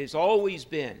 It has always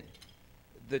been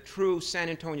the true San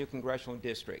Antonio Congressional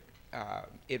District.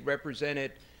 It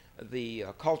represented the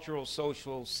cultural,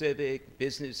 social, civic,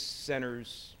 business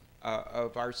centers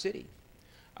of our city.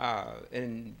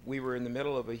 And we were in the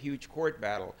middle of a huge court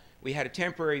battle. We had a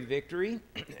temporary victory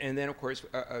and then, of course,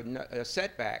 a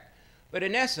setback. But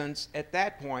in essence, at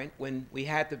that point, when we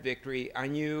had the victory, I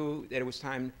knew that it was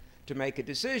time to make a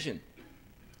decision.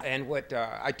 And what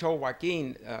I told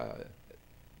Joaquin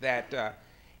that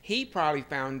he probably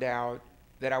found out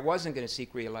that I wasn't going to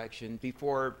seek re-election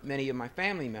before many of my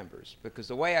family members, because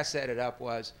the way I set it up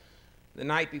was the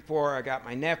night before I got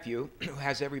my nephew, who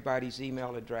has everybody's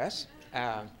email address,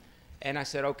 and I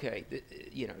said, okay,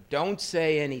 you know, don't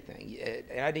say anything.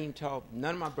 I didn't even tell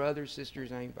none of my brothers,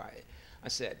 sisters, anybody. I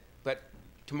said, but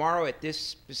tomorrow at this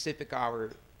specific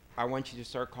hour, I want you to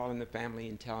start calling the family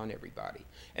and telling everybody.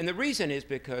 And the reason is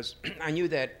because I knew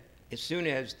that as soon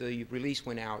as the release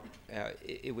went out,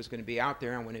 it was going to be out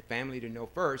there. I wanted family to know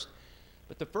first.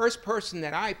 But the first person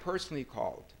that I personally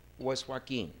called was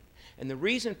Joaquin. And the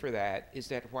reason for that is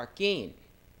that Joaquin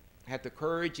had the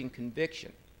courage and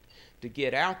conviction to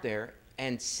get out there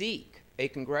and seek a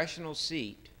congressional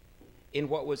seat in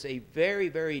what was a very,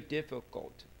 very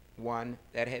difficult one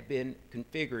that had been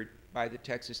configured by the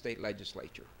Texas State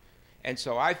Legislature. And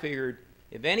so I figured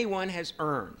if anyone has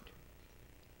earned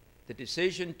the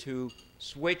decision to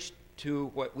switch to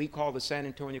what we call the San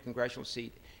Antonio congressional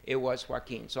seat, it was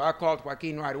Joaquin. So I called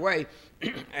Joaquin right away.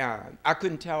 I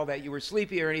couldn't tell that you were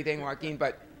sleepy or anything, Joaquin,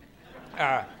 but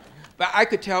I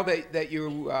could tell that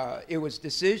you, it was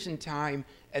decision time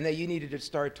and that you needed to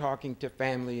start talking to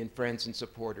family and friends and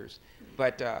supporters.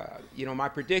 But, you know, my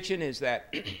prediction is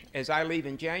that as I leave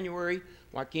in January,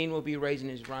 Joaquin will be raising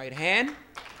his right hand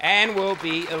and will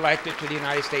be elected to the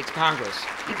United States Congress.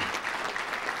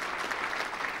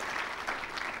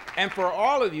 And for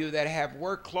all of you that have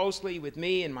worked closely with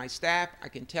me and my staff, I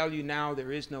can tell you now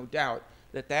there is no doubt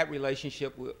that that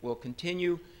relationship will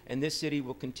continue and this city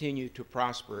will continue to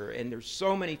prosper. And there's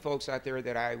so many folks out there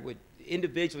that I would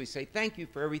individually say thank you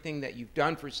for everything that you've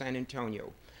done for San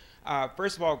Antonio.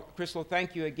 First of all, Crystal,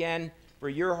 thank you again for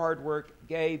your hard work.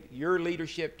 Gabe, your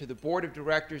leadership to the Board of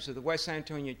Directors of the West San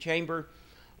Antonio Chamber.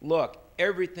 Look,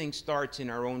 everything starts in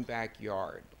our own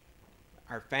backyard.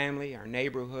 Our family, our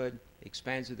neighborhood,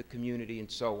 expands to the community, and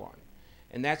so on.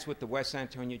 And that's what the West San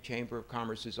Antonio Chamber of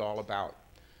Commerce is all about.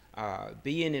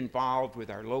 Being involved with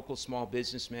our local small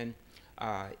businessmen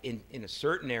in a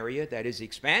certain area that is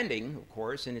expanding, of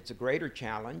course, and it's a greater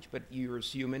challenge, but you're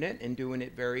assuming it and doing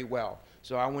it very well.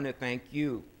 So I want to thank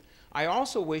you. I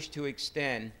also wish to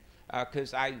extend,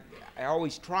 because I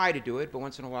always try to do it, but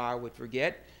once in a while I would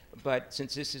forget, but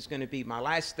since this is going to be my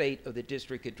last state of the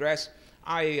district address,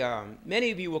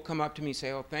 Many of you will come up to me and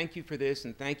say, oh, thank you for this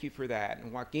and thank you for that.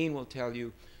 And Joaquin will tell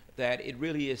you that it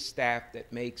really is staff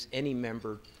that makes any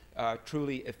member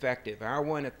truly effective. I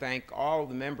want to thank all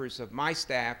the members of my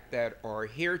staff that are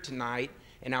here tonight,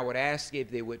 and I would ask if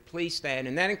they would please stand,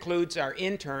 and that includes our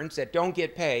interns that don't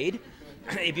get paid.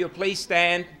 If you'll please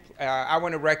stand, I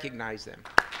want to recognize them.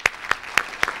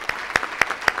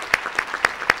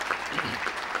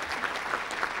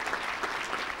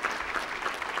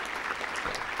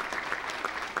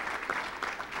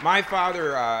 My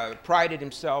father prided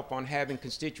himself on having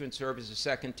constituent services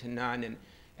second to none,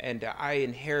 and I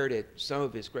inherited some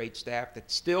of his great staff that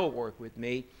still work with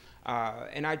me,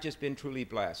 and I've just been truly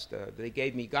blessed. They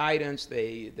gave me guidance,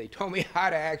 they told me how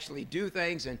to actually do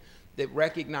things, and they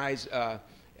recognize,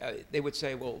 they would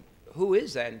say, well, who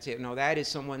is that? And say, no, that is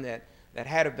someone that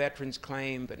had a veterans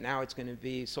claim, but now it's going to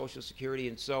be Social Security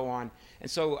and so on.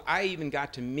 And so I even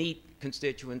got to meet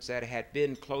constituents that had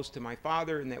been close to my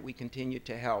father and that we continued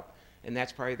to help. And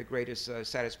that's probably the greatest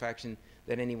satisfaction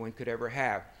that anyone could ever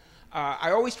have.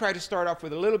 I always try to start off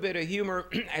with a little bit of humor.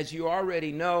 As you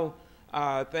already know,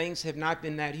 things have not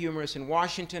been that humorous in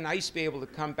Washington. I used to be able to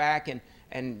come back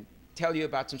and tell you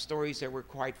about some stories that were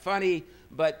quite funny,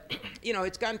 but you know,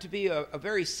 it's gotten to be a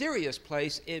very serious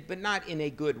place, but not in a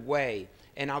good way.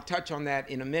 And I'll touch on that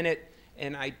in a minute.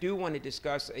 And I do want to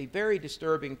discuss a very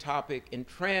disturbing topic and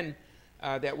trend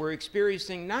that we're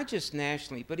experiencing, not just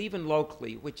nationally, but even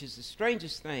locally, which is the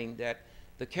strangest thing, that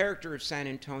the character of San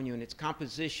Antonio and its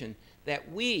composition, that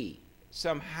we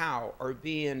somehow are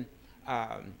being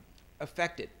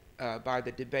affected by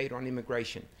the debate on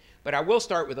immigration. But I will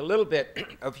start with a little bit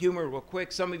of humor real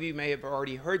quick. Some of you may have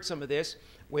already heard some of this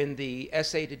when the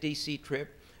SA to DC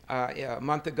trip a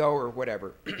month ago or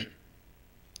whatever.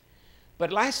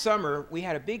 But last summer, we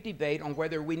had a big debate on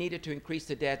whether we needed to increase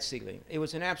the debt ceiling. It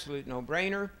was an absolute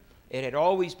no-brainer. It had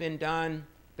always been done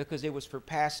because it was for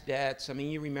past debts. I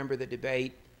mean, you remember the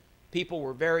debate. People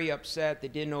were very upset. They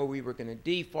didn't know we were going to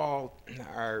default.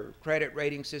 Our credit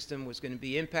rating system was going to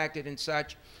be impacted and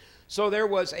such. So there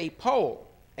was a poll,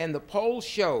 and the poll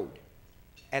showed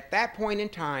at that point in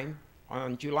time,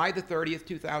 on July the 30th,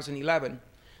 2011,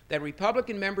 that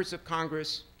Republican members of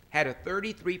Congress had a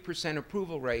 33%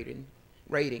 approval rating,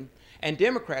 and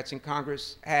Democrats in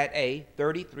Congress had a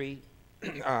 33%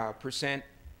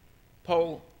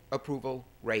 poll approval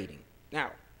rating.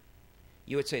 Now,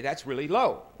 you would say that's really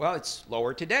low. Well, it's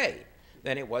lower today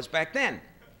than it was back then.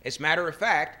 As a matter of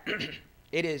fact,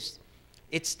 it's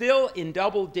still in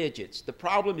double digits. The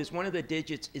problem is one of the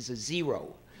digits is a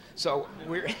 0. So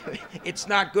it's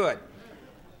not good.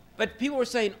 But people were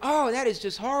saying, oh, that is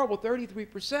just horrible,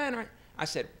 33%. I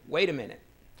said, wait a minute.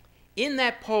 In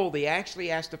that poll, they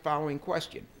actually asked the following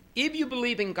question. If you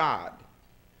believe in God,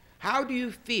 how do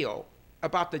you feel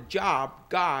about the job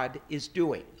God is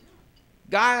doing?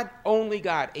 God only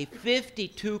got a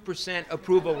 52%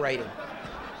 approval rating.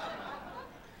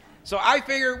 So I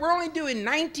figured we're only doing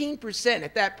 19%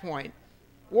 at that point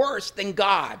worse than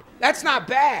God. That's not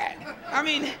bad. I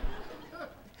mean,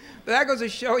 but that goes to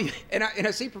show you, and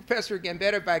I see Professor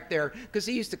Gambetta back there because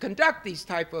he used to conduct these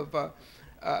type of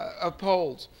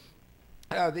polls.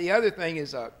 The other thing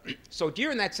is, so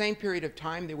during that same period of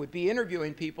time, they would be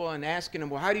interviewing people and asking them,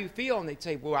 well, how do you feel? And they'd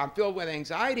say, well, I'm filled with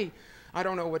anxiety. I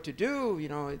don't know what to do. You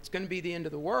know, it's going to be the end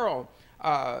of the world.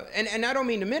 And I don't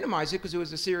mean to minimize it because it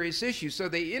was a serious issue. So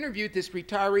they interviewed this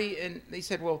retiree, and they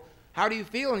said, well, how do you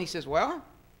feel? And he says, well,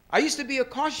 I used to be a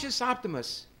cautious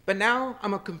optimist, but now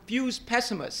I'm a confused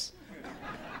pessimist.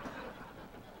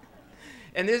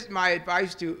 And this is my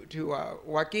advice to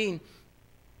Joaquin.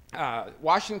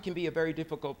 Washington can be a very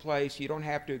difficult place. You don't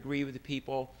have to agree with the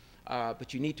people,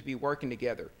 but you need to be working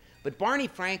together. But Barney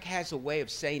Frank has a way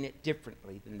of saying it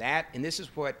differently than that, and this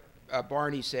is what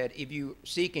Barney said. If you're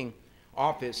seeking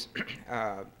office,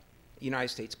 United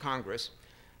States Congress,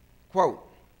 quote,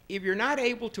 if you're not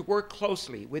able to work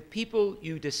closely with people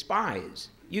you despise,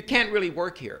 you can't really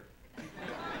work here.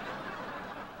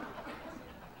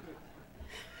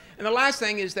 And the last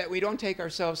thing is that we don't take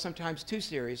ourselves sometimes too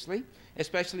seriously,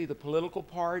 especially the political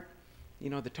part,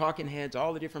 you know, the talking heads,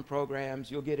 all the different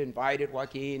programs. You'll get invited,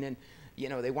 Joaquin, and, you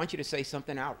know, they want you to say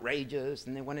something outrageous,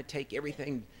 and they want to take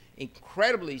everything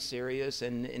incredibly serious,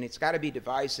 and it's got to be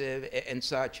divisive and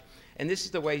such. And this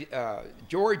is the way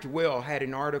George Will had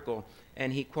an article,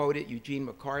 and he quoted Eugene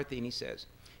McCarthy, and he says,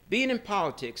 being in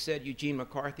politics, said Eugene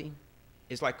McCarthy,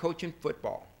 is like coaching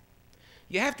football.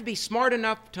 You have to be smart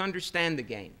enough to understand the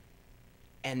game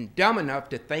and dumb enough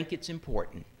to think it's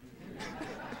important.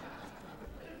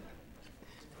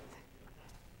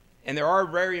 And there are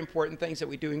very important things that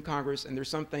we do in Congress, and there's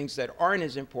some things that aren't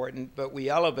as important, but we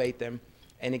elevate them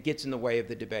and it gets in the way of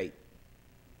the debate.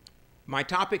 My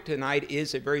topic tonight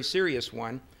is a very serious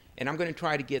one, and I'm going to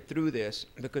try to get through this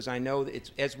because I know that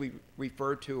it's, as we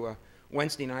refer to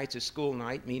Wednesday nights as school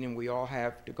night, meaning we all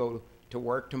have to go to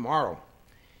work tomorrow.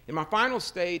 And my final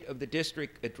state of the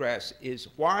district address is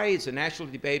why is a national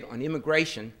debate on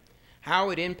immigration, how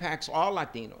it impacts all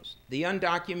Latinos, the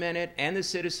undocumented and the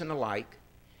citizen alike,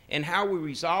 and how we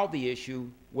resolve the issue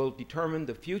will determine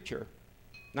the future,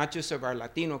 not just of our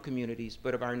Latino communities,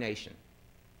 but of our nation.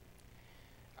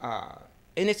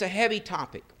 And it's a heavy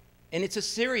topic, and it's a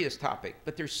serious topic,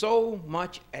 but there's so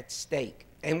much at stake.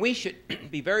 And we should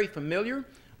be very familiar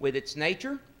with its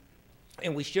nature,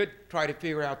 and we should try to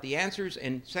figure out the answers.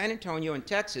 And San Antonio and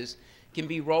Texas can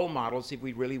be role models if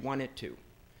we really wanted to.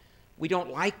 We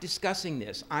don't like discussing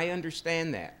this. I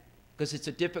understand that, because it's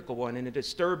a difficult one and a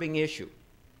disturbing issue.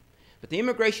 But the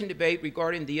immigration debate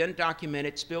regarding the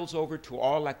undocumented spills over to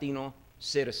all Latino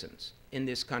citizens in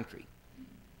this country.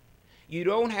 You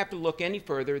don't have to look any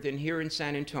further than here in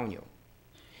San Antonio.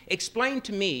 Explain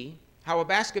to me how a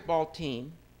basketball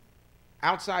team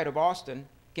outside of Austin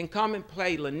can come and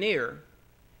play Lanier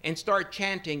and start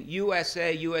chanting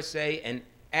USA, USA, and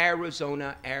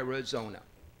Arizona, Arizona.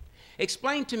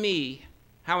 Explain to me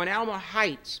how an Alma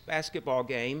Heights basketball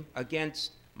game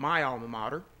against my alma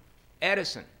mater,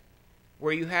 Edison,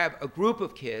 where you have a group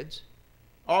of kids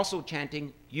also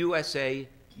chanting USA,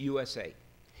 USA.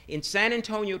 In San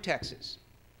Antonio, Texas,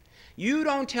 you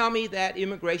don't tell me that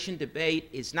immigration debate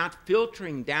is not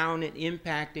filtering down and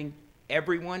impacting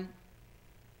everyone.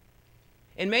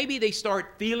 And maybe they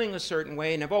start feeling a certain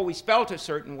way and have always felt a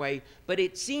certain way, but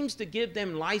it seems to give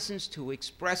them license to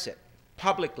express it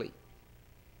publicly.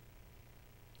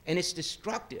 And it's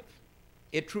destructive.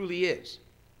 It truly is.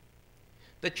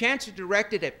 The chants are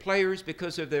directed at players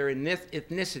because of their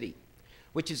ethnicity,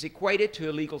 which is equated to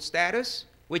illegal status,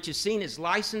 which is seen as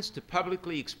license to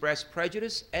publicly express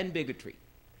prejudice and bigotry.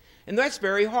 And that's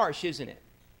very harsh, isn't it?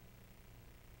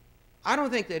 I don't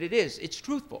think that it is. It's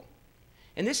truthful.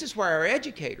 And this is why our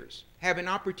educators have an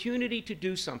opportunity to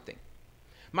do something.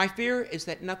 My fear is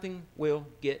that nothing will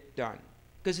get done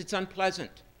because it's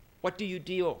unpleasant. What do you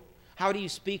deal? How do you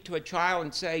speak to a child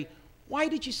and say, why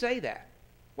did you say that?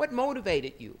 What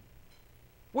motivated you?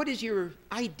 What is your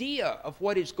idea of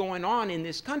what is going on in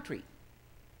this country?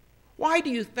 Why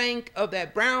do you think of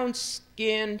that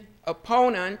brown-skinned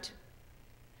opponent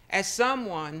as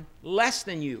someone less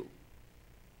than you?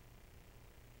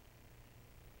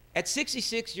 At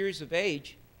 66 years of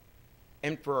age,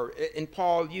 and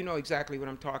Paul, you know exactly what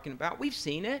I'm talking about, we've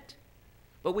seen it,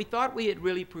 but we thought we had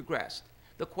really progressed.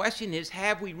 The question is,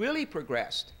 have we really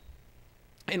progressed?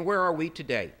 And where are we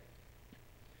today?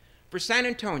 For San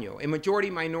Antonio, a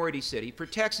majority-minority city, for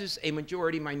Texas, a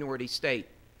majority-minority state,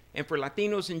 and for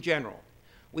Latinos in general,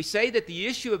 we say that the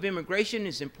issue of immigration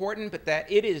is important, but that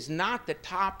it is not the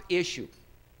top issue.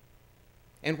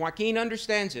 And Joaquin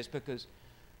understands this because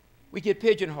we get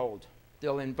pigeonholed.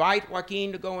 They'll invite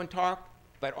Joaquin to go and talk,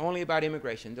 but only about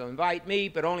immigration. They'll invite me,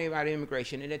 but only about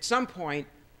immigration. And at some point,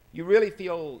 you really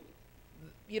feel,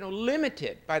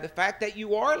 limited by the fact that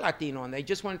you are Latino and they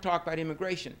just want to talk about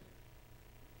immigration.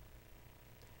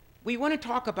 We want to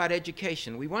talk about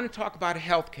education. We want to talk about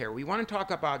healthcare. We want to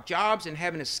talk about jobs and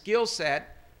having a skill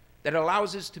set that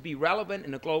allows us to be relevant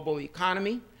in a global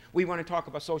economy. We want to talk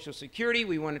about Social Security.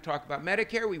 We want to talk about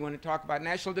Medicare. We want to talk about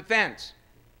national defense.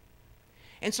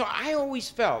 And so I always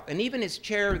felt, and even as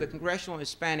chair of the Congressional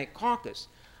Hispanic Caucus,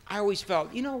 I always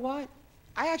felt, you know what?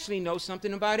 I actually know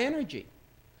something about energy.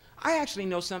 I actually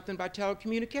know something about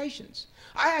telecommunications.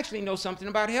 I actually know something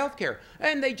about healthcare.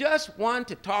 And they just want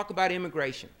to talk about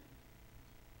immigration.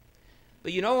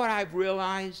 But you know what I've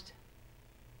realized?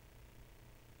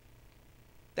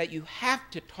 That you have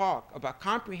to talk about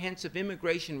comprehensive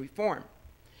immigration reform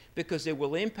because it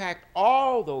will impact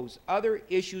all those other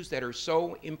issues that are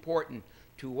so important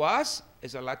to us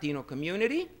as a Latino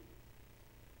community,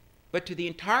 but to the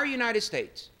entire United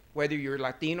States, whether you're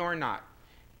Latino or not.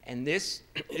 And this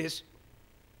is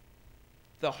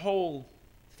the whole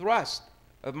thrust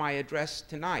of my address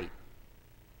tonight.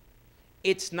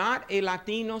 It's not a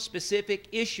Latino-specific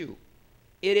issue.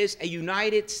 It is a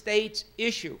United States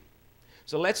issue.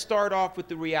 So let's start off with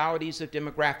the realities of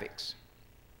demographics.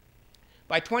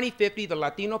 By 2050, the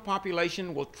Latino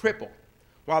population will triple,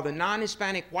 while the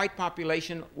non-Hispanic white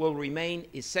population will remain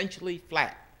essentially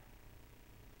flat.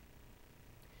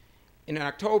 In an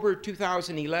October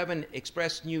 2011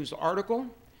 Express News article,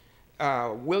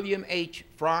 William H.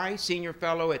 Fry, senior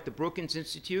fellow at the Brookings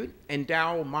Institute, and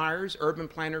Dow Myers, urban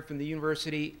planner from the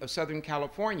University of Southern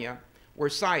California, were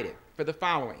cited for the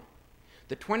following.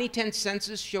 The 2010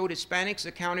 census showed Hispanics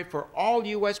accounted for all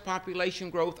U.S. population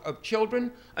growth of children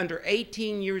under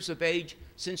 18 years of age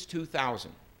since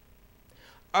 2000.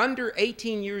 Under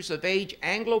 18 years of age,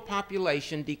 Anglo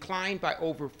population declined by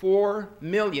over 4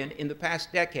 million in the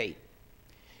past decade.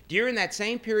 During that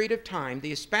same period of time, the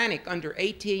Hispanic under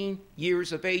 18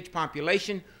 years of age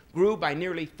population grew by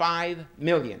nearly 5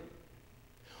 million.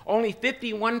 Only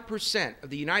 51% of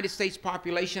the United States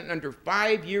population under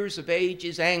 5 years of age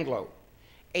is Anglo.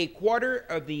 A quarter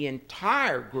of the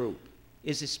entire group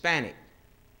is Hispanic.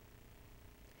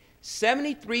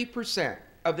 73%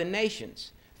 of the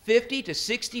nation's 50 to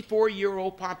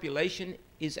 64-year-old population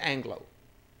is Anglo.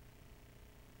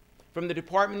 From the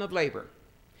Department of Labor,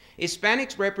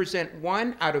 Hispanics represent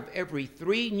 1 out of every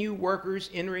 3 new workers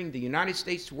entering the United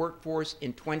States workforce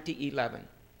in 2011.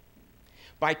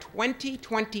 By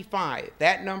 2025,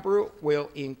 that number will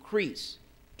increase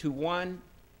to 1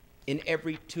 in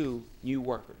every 2 new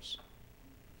workers.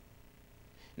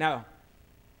 Now,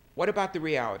 what about the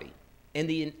reality and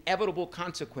the inevitable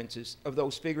consequences of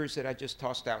those figures that I just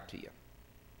tossed out to you?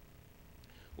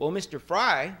 Well, Mr.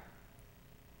 Fry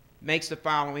makes the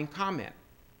following comment,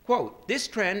 quote, "This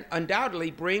trend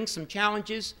undoubtedly brings some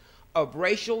challenges of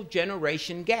racial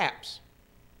generation gaps.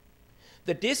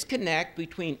 The disconnect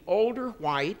between older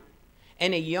white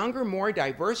and a younger, more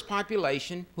diverse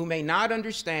population who may not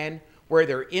understand where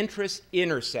their interests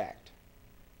intersect."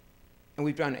 And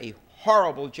we've done a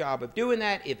horrible job of doing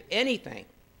that. If anything,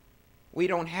 we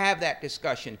don't have that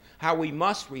discussion, how we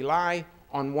must rely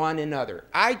on one another.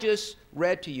 I just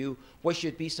read to you what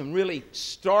should be some really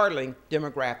startling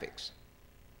demographics.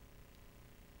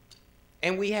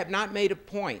 And we have not made a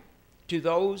point to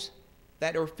those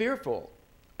that are fearful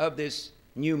of this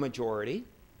new majority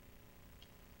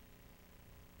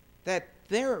that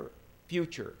their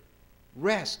future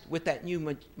rests with that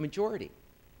new majority.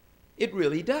 It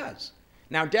really does.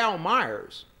 Now, Dal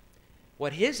Myers,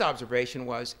 what his observation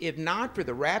was, if not for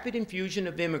the rapid infusion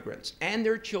of immigrants and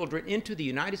their children into the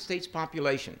United States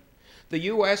population, the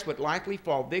U.S. would likely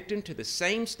fall victim to the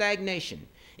same stagnation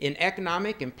in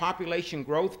economic and population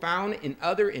growth found in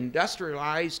other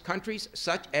industrialized countries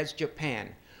such as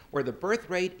Japan, where the birth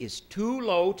rate is too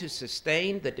low to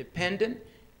sustain the dependent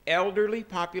elderly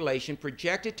population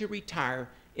projected to retire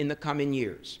in the coming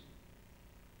years.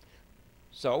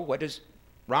 So what does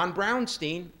Ron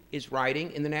Brownstein is writing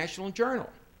in the National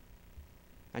Journal?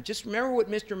 Now just remember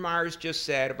what Mr. Myers just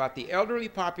said about the elderly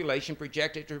population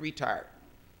projected to retire.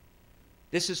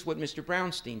 This is what Mr.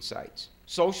 Brownstein cites.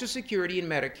 Social Security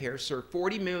and Medicare serve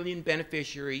 40 million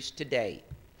beneficiaries today.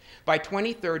 By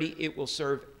 2030, it will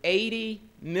serve 80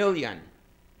 million.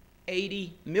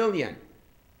 80 million.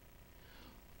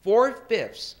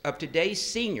 4/5 of today's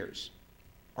seniors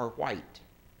are white,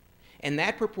 and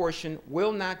that proportion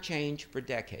will not change for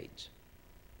decades.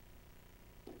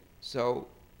 So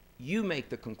you make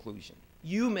the conclusion,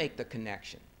 you make the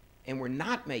connection, and we're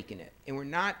not making it, and we're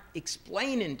not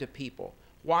explaining to people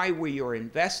why we are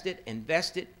invested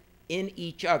in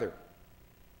each other.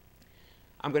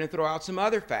 I'm going to throw out some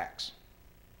other facts,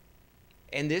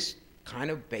 and this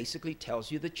kind of basically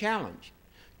tells you the challenge.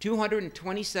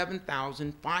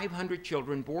 227,500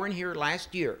 children born here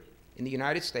last year in the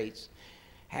United States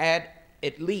had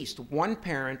at least one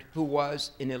parent who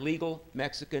was an illegal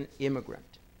Mexican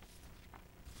immigrant.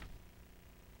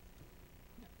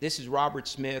 This is Robert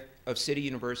Smith of City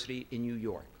University in New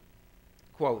York.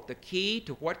 Quote, "The key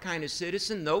to what kind of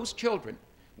citizen those children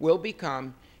will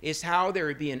become is how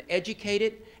they're being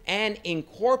educated and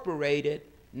incorporated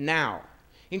now."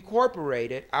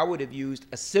 Incorporated, I would have used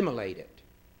assimilated.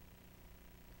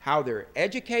 How they're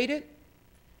educated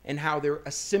and how they're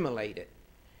assimilated.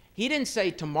 He didn't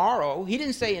say tomorrow, he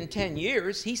didn't say in 10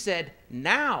 years, he said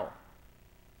now.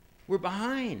 We're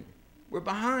behind. We're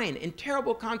behind, and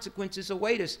terrible consequences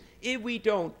await us if we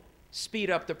don't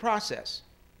speed up the process.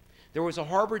 There was a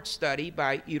Harvard study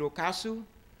by Hirokazu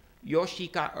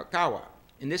Yoshikawa,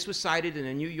 and this was cited in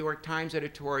a New York Times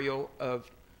editorial of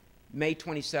May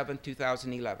 27,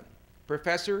 2011.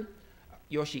 Professor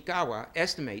Yoshikawa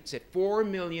estimates that 4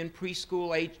 million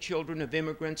preschool-age children of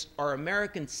immigrants are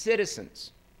American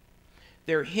citizens.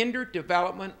 Their hindered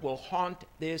development will haunt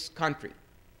this country.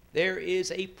 There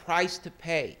is a price to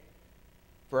pay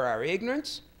for our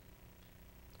ignorance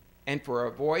and for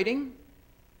avoiding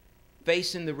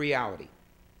facing the reality.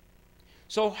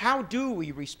 So how do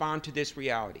we respond to this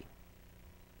reality?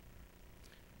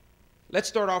 Let's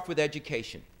start off with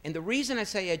education. And the reason I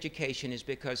say education is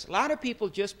because a lot of people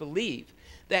just believe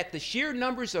that the sheer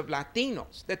numbers of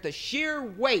Latinos, that the sheer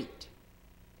weight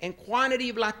and quantity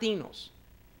of Latinos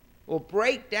will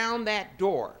break down that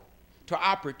door to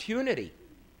opportunity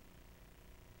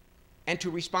and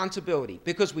to responsibility,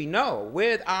 because we know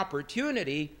with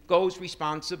opportunity goes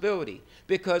responsibility,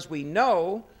 because we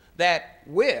know that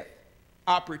with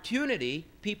opportunity,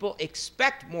 people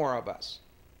expect more of us.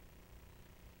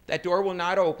 That door will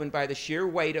not open by the sheer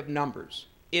weight of numbers.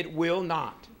 It will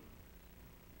not.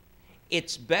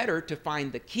 It's better to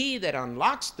find the key that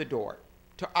unlocks the door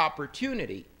to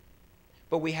opportunity,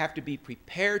 but we have to be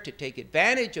prepared to take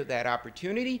advantage of that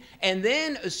opportunity and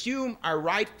then assume our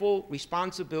rightful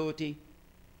responsibility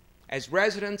as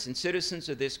residents and citizens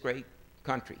of this great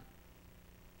country.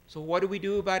 So what do we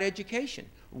do about education?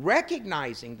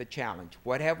 Recognizing the challenge,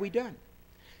 what have we done?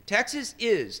 Texas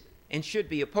is and should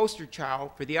be a poster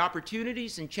child for the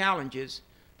opportunities and challenges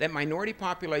that minority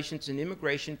populations and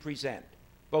immigration present,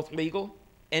 both legal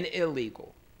and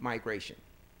illegal migration.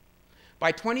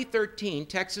 By 2013,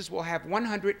 Texas will have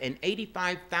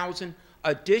 185,000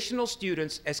 additional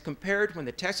students as compared when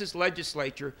the Texas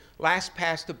legislature last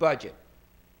passed the budget.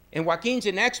 And Joaquin's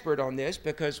an expert on this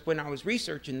because when I was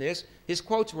researching this, his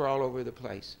quotes were all over the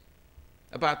place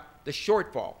about the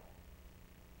shortfall.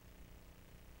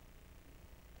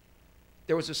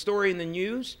 There was a story in the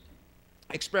news,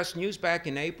 Express News back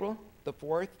in April the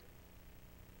 4th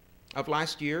of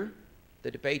last year.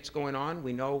 The debate's going on.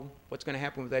 We know what's going to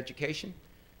happen with education.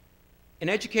 An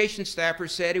education staffer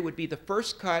said it would be the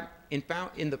first cut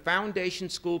in the foundation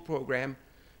school program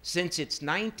since its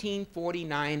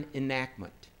 1949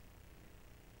 enactment.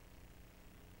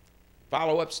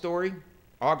 Follow-up story,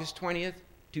 August 20th,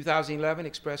 2011,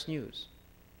 Express News.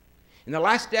 In the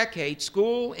last decade,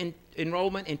 school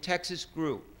enrollment in Texas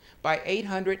grew by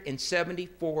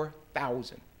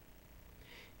 874,000.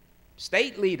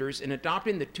 State leaders, in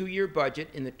adopting the two-year budget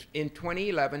in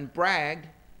 2011, bragged,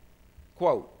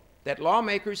 quote, that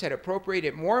lawmakers had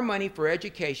appropriated more money for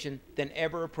education than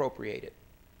ever appropriated.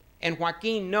 And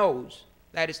Joaquin knows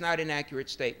that is not an accurate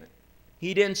statement.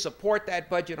 He didn't support that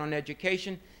budget on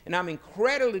education, and I'm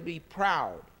incredibly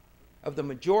proud of the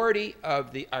majority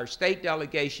of our state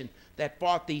delegation that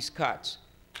fought these cuts.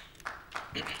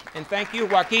 And thank you,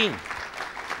 Joaquin.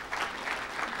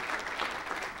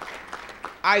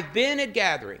 I've been at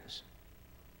gatherings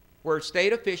where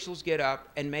state officials get up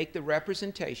and make the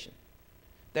representation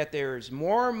that there's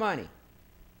more money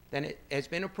than it has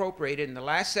been appropriated in the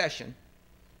last session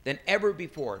than ever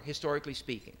before, historically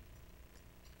speaking.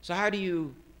 So how do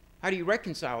you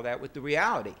reconcile that with the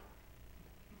reality?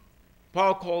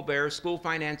 Paul Colbert, school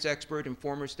finance expert and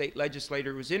former state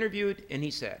legislator, was interviewed, and he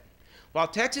said, while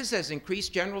Texas has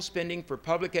increased general spending for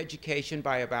public education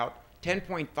by about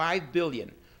 $10.5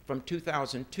 billion from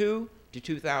 2002 to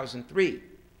 2003,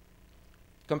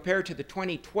 compared to the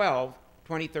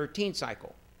 2012-2013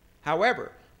 cycle.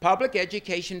 However, public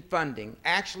education funding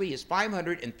actually is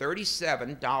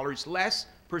 $537 less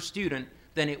per student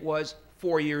than it was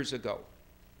 4 years ago.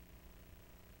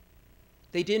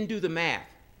 They didn't do the math.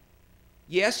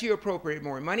 Yes, you appropriate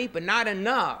more money, but not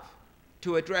enough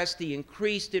to address the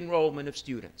increased enrollment of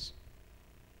students.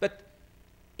 But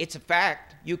it's a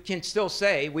fact. You can still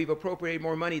say we've appropriated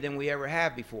more money than we ever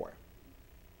have before.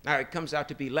 Now, it comes out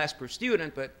to be less per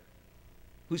student, but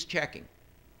who's checking?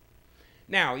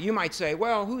 Now, you might say,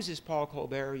 well, who's this Paul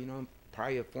Colbert? You know,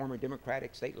 probably a former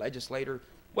Democratic state legislator.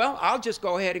 Well, I'll just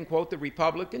go ahead and quote the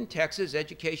Republican Texas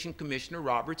Education Commissioner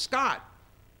Robert Scott,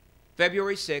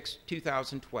 February 6,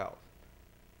 2012.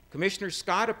 Commissioner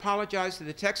Scott apologized to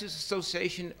the Texas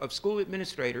Association of School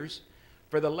Administrators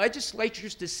for the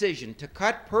legislature's decision to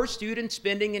cut per-student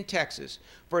spending in Texas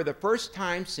for the first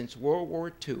time since World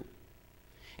War II,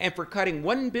 and for cutting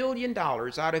 $1 billion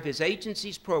out of his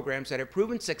agency's programs that have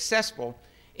proven successful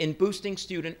in boosting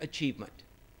student achievement.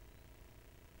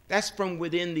 That's from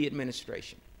within the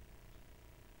administration.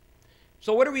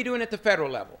 So what are we doing at the federal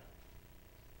level?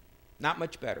 Not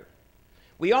much better.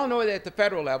 We all know that at the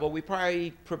federal level, we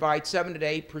probably provide 7 to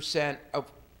 8%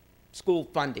 of school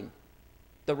funding.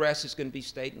 The rest is going to be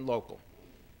state and local.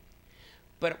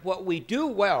 But what we do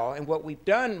well and what we've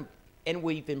done and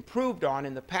we've improved on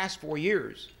in the past 4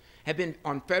 years have been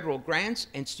on federal grants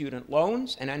and student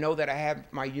loans, and I know that I have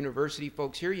my university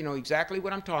folks here, you know exactly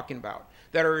what I'm talking about,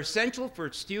 that are essential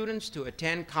for students to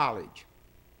attend college.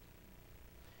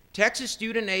 Texas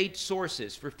student aid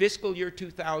sources for fiscal year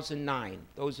 2009,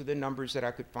 those are the numbers that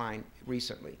I could find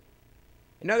recently.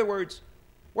 In other words,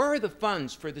 where are the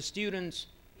funds for the students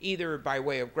either by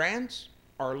way of grants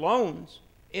or loans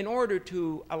in order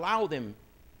to allow them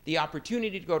the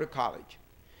opportunity to go to college?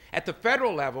 At the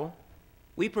federal level,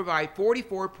 we provide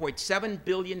 $44.7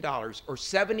 billion, or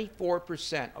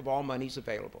 74% of all monies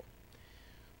available.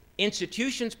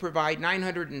 Institutions provide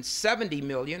 $970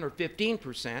 million, or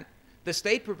 15%. The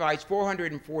state provides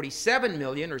 $447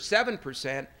 million, or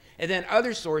 7%, and then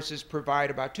other sources provide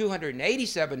about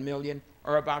 $287 million,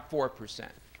 or about 4%.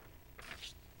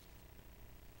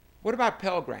 What about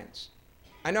Pell Grants?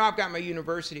 I know I've got my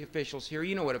university officials here.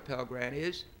 You know what a Pell Grant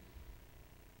is.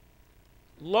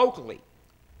 Locally,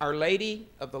 Our Lady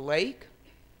of the Lake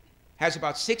has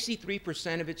about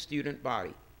 63% of its student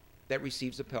body that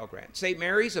receives a Pell Grant. St.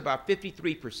 Mary's, about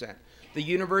 53%. The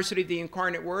University of the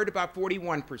Incarnate Word, about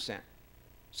 41%.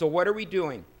 So what are we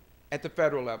doing at the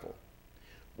federal level?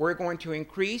 We're going to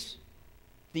increase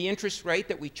the interest rate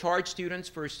that we charge students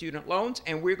for student loans,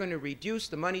 and we're going to reduce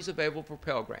the monies available for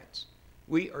Pell Grants.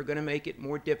 We are going to make it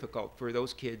more difficult for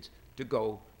those kids to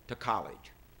go to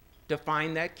college, to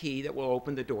find that key that will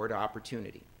open the door to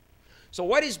opportunity. So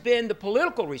what has been the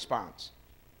political response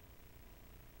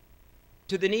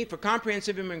to the need for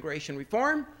comprehensive immigration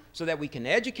reform so that we can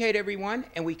educate everyone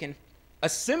and we can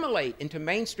assimilate into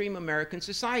mainstream American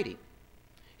society?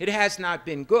 It has not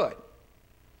been good.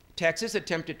 Texas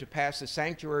attempted to pass the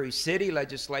sanctuary city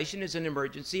legislation as an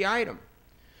emergency item.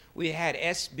 We had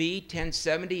SB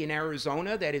 1070 in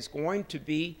Arizona that is going to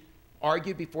be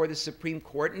argued before the Supreme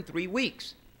Court in 3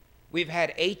 weeks. We've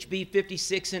had HB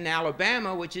 56 in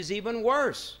Alabama, which is even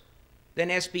worse than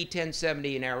SB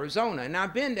 1070 in Arizona. And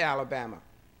I've been to Alabama,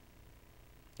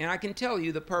 and I can tell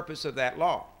you the purpose of that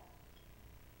law.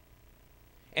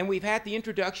 And we've had the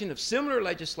introduction of similar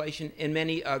legislation in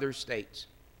many other states.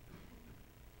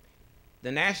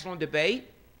 The national debate,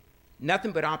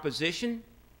 nothing but opposition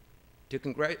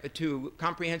to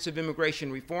comprehensive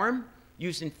immigration reform,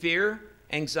 using fear,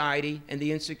 anxiety, and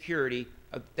the insecurity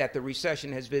that the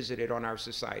recession has visited on our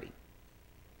society.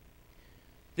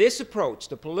 This approach,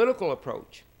 the political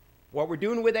approach, what we're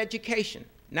doing with education,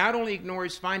 not only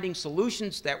ignores finding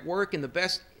solutions that work in the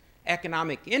best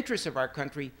economic interests of our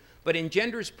country, but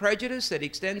engenders prejudice that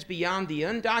extends beyond the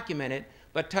undocumented,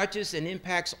 but touches and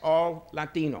impacts all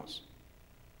Latinos.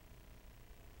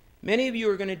 Many of you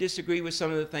are going to disagree with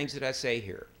some of the things that I say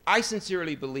here. I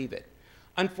sincerely believe it.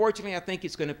 Unfortunately, I think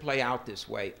it's going to play out this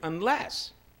way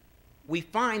unless we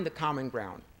find the common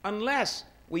ground, unless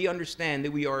we understand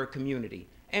that we are a community,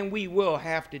 and we will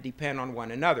have to depend on one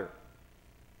another.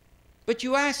 But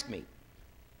you ask me,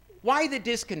 why the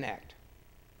disconnect?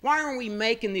 Why aren't we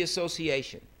making the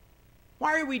association?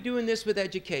 Why are we doing this with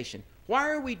education? Why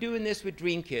are we doing this with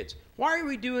Dream Kids? Why are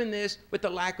we doing this with the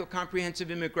lack of comprehensive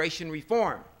immigration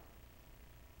reform?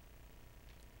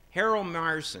 Harold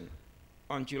Myerson,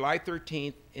 on July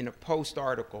 13th, in a Post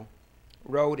article,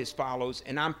 wrote as follows,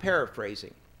 and I'm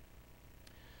paraphrasing.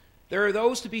 There are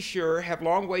those, to be sure, have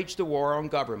long waged a war on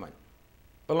government,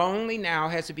 but only now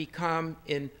has it become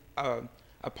an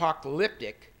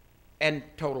apocalyptic and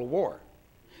total war.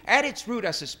 At its root,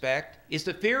 I suspect, is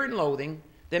the fear and loathing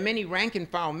that many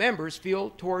rank-and-file members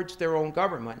feel towards their own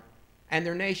government and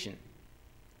their nation,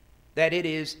 that it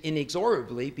is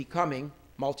inexorably becoming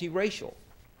multiracial,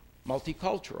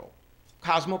 multicultural,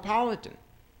 cosmopolitan,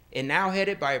 and now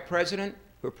headed by a president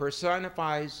who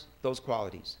personifies those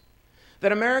qualities.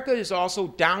 That America is also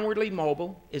downwardly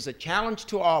mobile is a challenge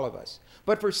to all of us.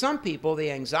 But for some people,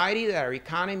 the anxiety that our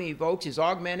economy evokes is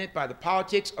augmented by the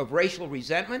politics of racial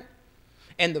resentment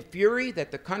and the fury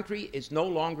that the country is no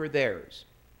longer theirs.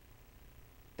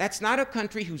 That's not a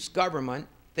country whose government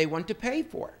they want to pay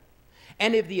for.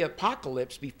 And if the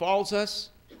apocalypse befalls us,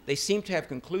 they seem to have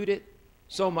concluded,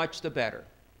 so much the better.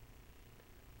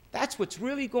 That's what's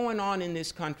really going on in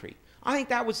this country. I think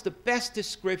that was the best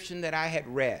description that I had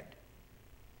read.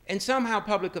 And somehow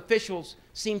public officials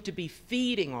seem to be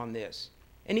feeding on this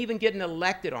and even getting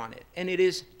elected on it, and it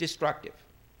is destructive.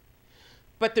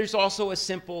 But there's also a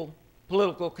simple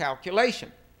political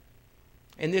calculation.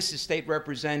 And this is State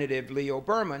Representative Leo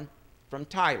Berman from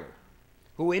Tyler,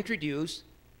 who introduced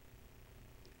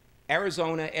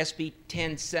Arizona SB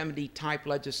 1070 type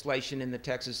legislation in the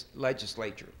Texas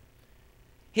legislature.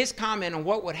 His comment on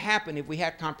what would happen if we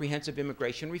had comprehensive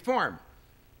immigration reform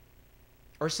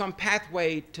or some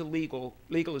pathway to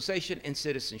legalization and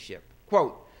citizenship.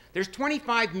 Quote, there's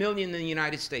 25 million in the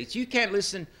United States. You can't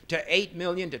listen to 8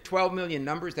 million to 12 million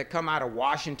numbers that come out of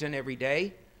Washington every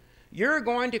day. You're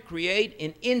going to create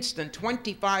in instant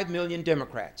 25 million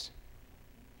Democrats.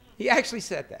 He actually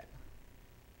said that.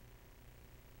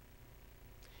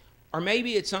 Or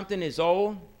maybe it's something as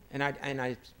old, and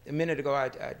a minute ago I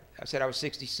said I was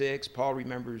 66. Paul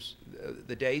remembers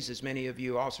the days, as many of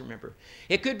you also remember.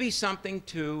 It could be something,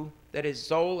 too, that is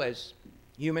as old as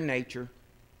human nature.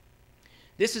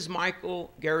 This is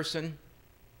Michael Garrison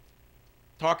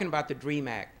talking about the DREAM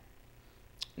Act.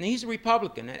 And he's a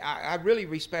Republican, and I really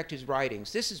respect his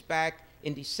writings. This is back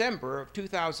in December of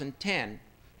 2010,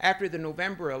 after the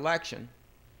November election,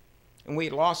 and we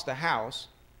had lost the House,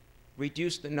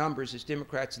 reduced the numbers as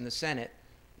Democrats in the Senate,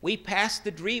 we passed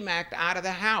the DREAM Act out of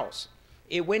the House.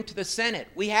 It went to the Senate.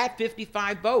 We had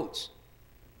 55 votes.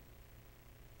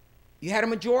 You had a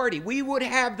majority. We would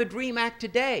have the DREAM Act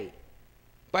today,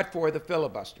 but for the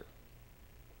filibuster.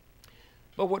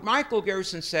 But what Michael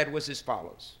Garrison said was as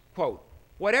follows, quote,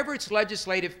 "Whatever its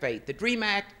legislative fate, the DREAM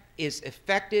Act is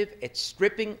effective at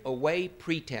stripping away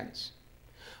pretense.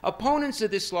 Opponents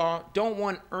of this law don't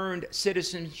want earned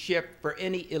citizenship for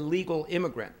any illegal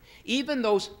immigrant, even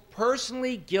those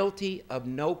personally guilty of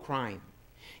no crime,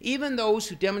 even those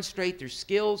who demonstrate their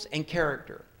skills and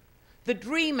character. The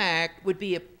DREAM Act would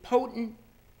be a potent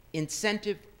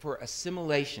incentive for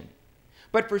assimilation.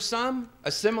 But for some,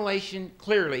 assimilation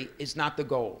clearly is not the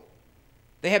goal.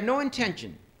 They have no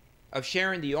intention of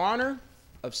sharing the honor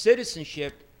of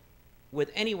citizenship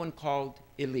with anyone called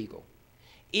illegal.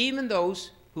 Even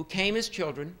those who came as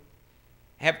children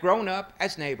have grown up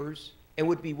as neighbors and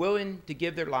would be willing to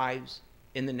give their lives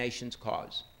in the nation's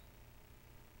cause."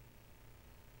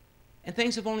 And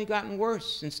things have only gotten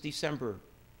worse since December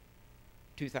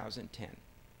 2010.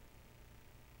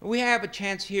 We have a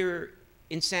chance here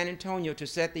in San Antonio to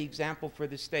set the example for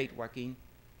the state, Joaquin.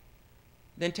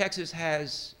 Then Texas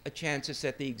has a chance to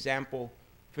set the example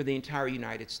for the entire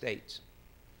United States.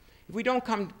 If we don't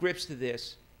come to grips to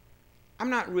this, I'm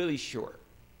not really sure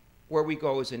where we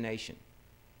go as a nation.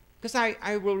 Because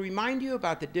I will remind you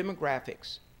about the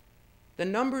demographics, the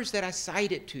numbers that I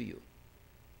cited to you.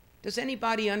 Does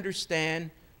anybody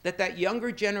understand that that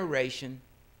younger generation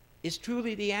is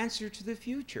truly the answer to the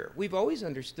future? We've always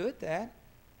understood that.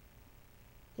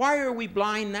 Why are we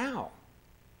blind now?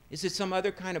 Is it some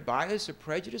other kind of bias or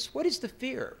prejudice? What is the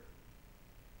fear?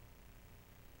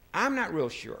 I'm not real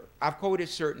sure. I've quoted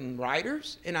certain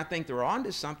writers, and I think they're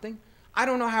onto something. I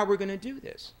don't know how we're going to do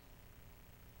this.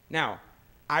 Now,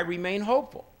 I remain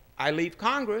hopeful. I leave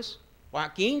Congress.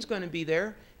 Joaquin's going to be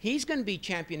there. He's going to be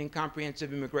championing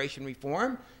comprehensive immigration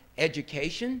reform,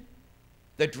 education,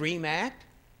 the DREAM Act.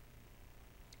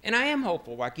 And I am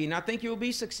hopeful, Joaquin. I think you'll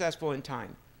be successful in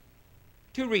time.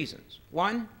 2 reasons.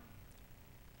 One,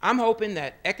 I'm hoping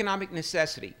that economic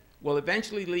necessity will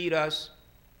eventually lead us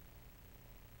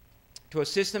to a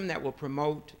system that will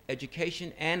promote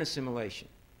education and assimilation.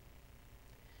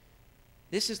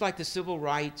 This is like the civil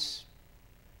rights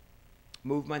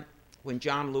movement when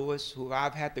John Lewis, who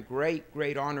I've had the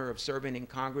great honor of serving in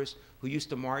Congress, who used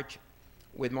to march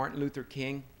with Martin Luther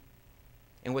King,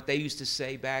 and what they used to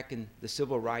say back in the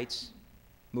civil rights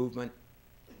movement,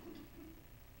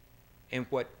 and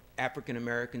what African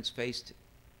Americans faced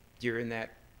during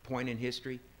that point in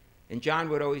history. And John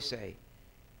would always say,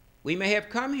 "We may have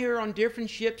come here on different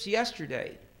ships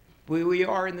yesterday, but we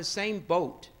are in the same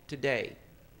boat today."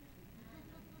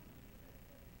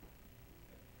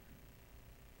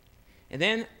 And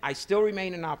then I still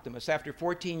remain an optimist after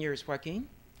 14 years, Joaquin.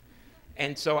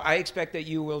 And so I expect that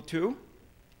you will too.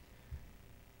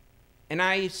 And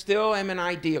I still am an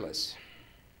idealist.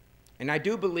 And I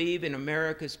do believe in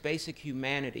America's basic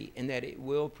humanity and that it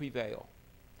will prevail,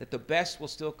 that the best will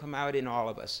still come out in all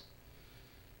of us,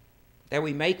 that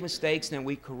we make mistakes and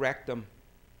we correct them,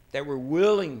 that we're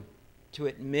willing to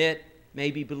admit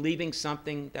maybe believing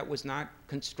something that was not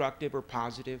constructive or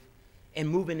positive and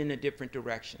moving in a different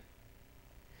direction.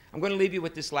 I'm going to leave you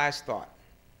with this last thought.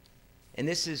 And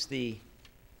this is the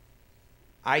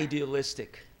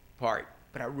idealistic part,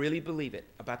 but I really believe it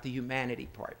about the humanity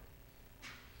part.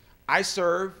 I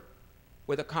serve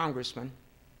with a congressman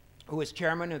who is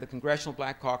chairman of the Congressional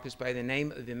Black Caucus by the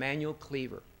name of Emanuel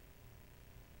Cleaver.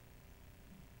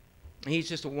 He's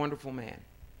just a wonderful man.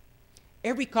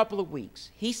 Every couple of weeks,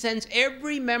 he sends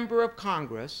every member of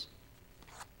Congress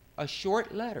a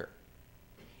short letter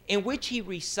in which he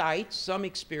recites some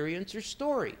experience or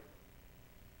story.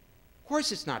 Of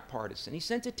course, it's not partisan. He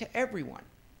sends it to everyone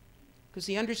because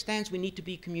he understands we need to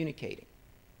be communicating.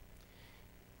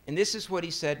 And this is what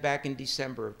he said back in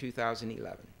December of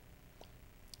 2011.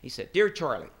 He said, "Dear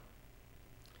Charlie,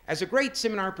 as a great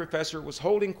seminar professor was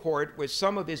holding court with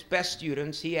some of his best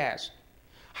students, he asked,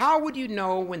 'How would you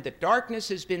know when the darkness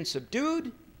has been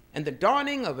subdued and the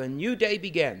dawning of a new day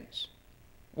begins?'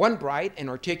 One bright and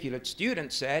articulate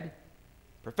student said,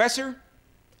 'Professor,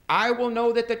 I will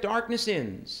know that the darkness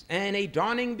ends and a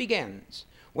dawning begins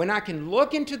when I can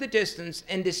look into the distance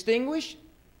and distinguish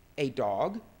a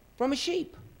dog from a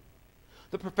sheep.'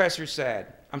 The professor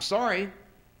said, 'I'm sorry,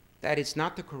 that is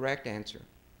not the correct answer.'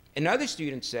 Another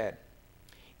student said,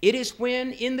 'It is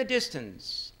when in the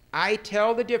distance I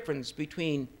tell the difference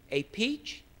between a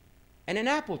peach and an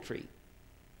apple tree.'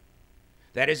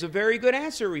 "That is a very good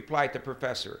answer," replied the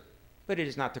professor, "but it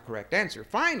is not the correct answer."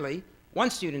 Finally, one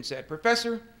student said,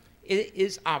 "Professor, it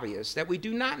is obvious that we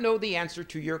do not know the answer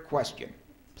to your question.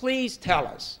 Please tell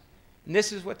us." And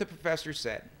this is what the professor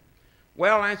said.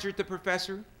 "Well," answered the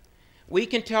professor, "we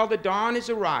can tell the dawn is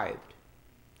arrived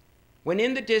when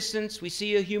in the distance we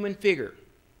see a human figure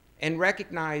and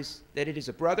recognize that it is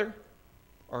a brother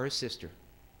or a sister."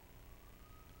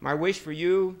 My wish for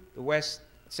you, the West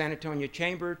San Antonio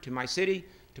Chamber, to my city,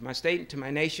 to my state, and to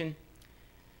my nation,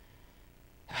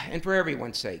 and for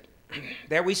everyone's sake,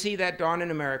 that we see that dawn in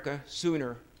America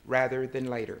sooner rather than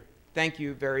later. Thank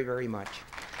you very, very much.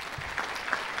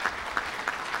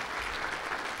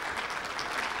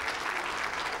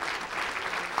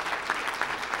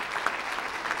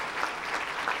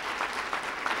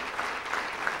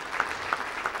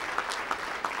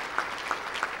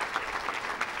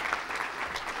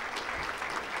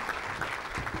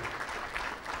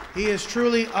 He is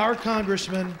truly our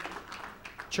Congressman,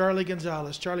 Charlie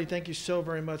Gonzalez. Charlie, thank you so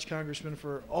very much, Congressman,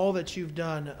 for all that you've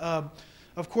done.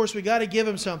 Of course, we got to give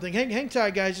him something. Hang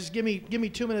tight, guys. Just give me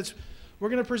 2 minutes. We're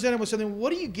going to present him with something.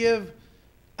 What do you give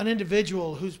an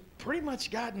individual who's pretty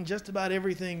much gotten just about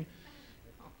everything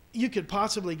you could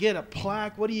possibly get? A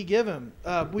plaque? What do you give him?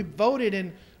 We voted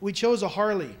and we chose a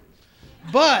Harley.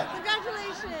 But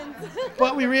Congratulations.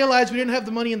 but we realized we didn't have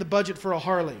the money in the budget for a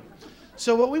Harley.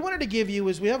 So what we wanted to give you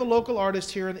is we have a local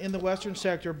artist here in the western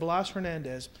sector, Blas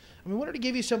Hernandez, and we wanted to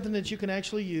give you something that you can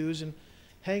actually use and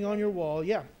hang on your wall.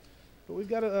 Yeah, but we've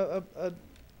got a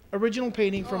original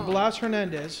painting from Blas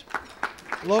Hernandez,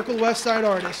 local West Side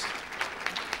artist,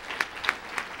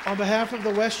 on behalf of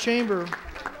the West Chamber.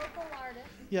 Local artist.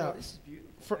 Yeah,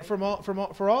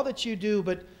 for all that you do.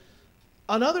 But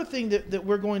another thing that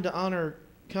we're going to honor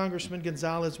Congressman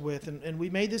Gonzalez with, and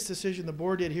we made this decision, the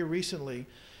board did here recently.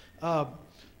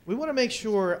 We want to make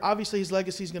sure, obviously, his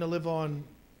legacy is going to live on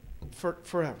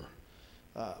forever.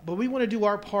 But we want to do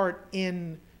our part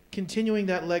in continuing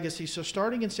that legacy. So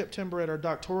starting in September at our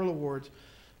doctoral awards,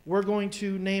 we're going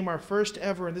to name our first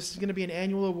ever, and this is going to be an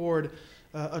annual award,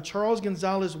 a Charles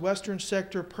Gonzalez Western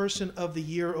Sector Person of the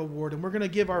Year Award. And we're going to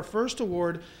give our first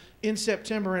award in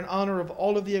September in honor of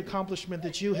all of the accomplishment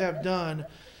that you have done.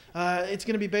 It's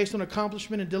going to be based on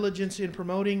accomplishment and diligence in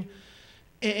promoting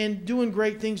and doing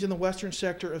great things in the western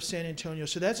sector of San Antonio.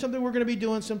 So that's something we're going to be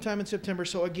doing sometime in September.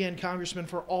 So again, Congressman,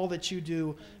 for all that you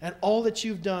do and all that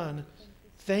you've done,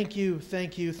 thank you,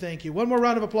 thank you, thank you. One more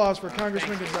round of applause for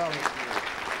Congressman Gonzalez.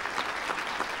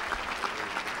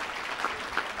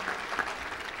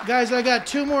 Guys, I got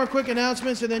 2 more quick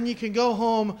announcements, and then you can go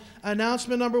home.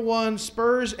 Announcement number 1,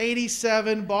 Spurs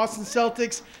 87, Boston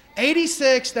Celtics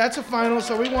 86. That's a final,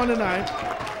 so we won tonight.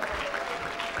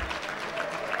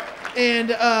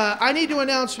 And I need to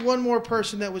announce one more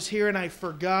person that was here, and I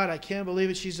forgot. I can't believe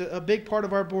it. She's a big part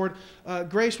of our board.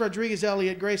 Grace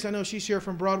Rodriguez-Elliott. Grace, I know she's here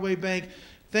from Broadway Bank.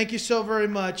 Thank you so very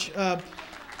much.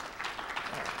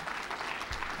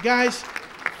 Guys,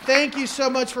 thank you so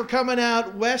much for coming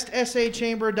out.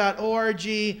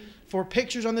 westsachamber.org for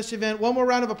pictures on this event. One more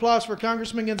round of applause for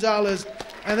Congressman Gonzalez,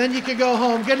 and then you can go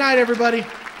home. Good night, everybody.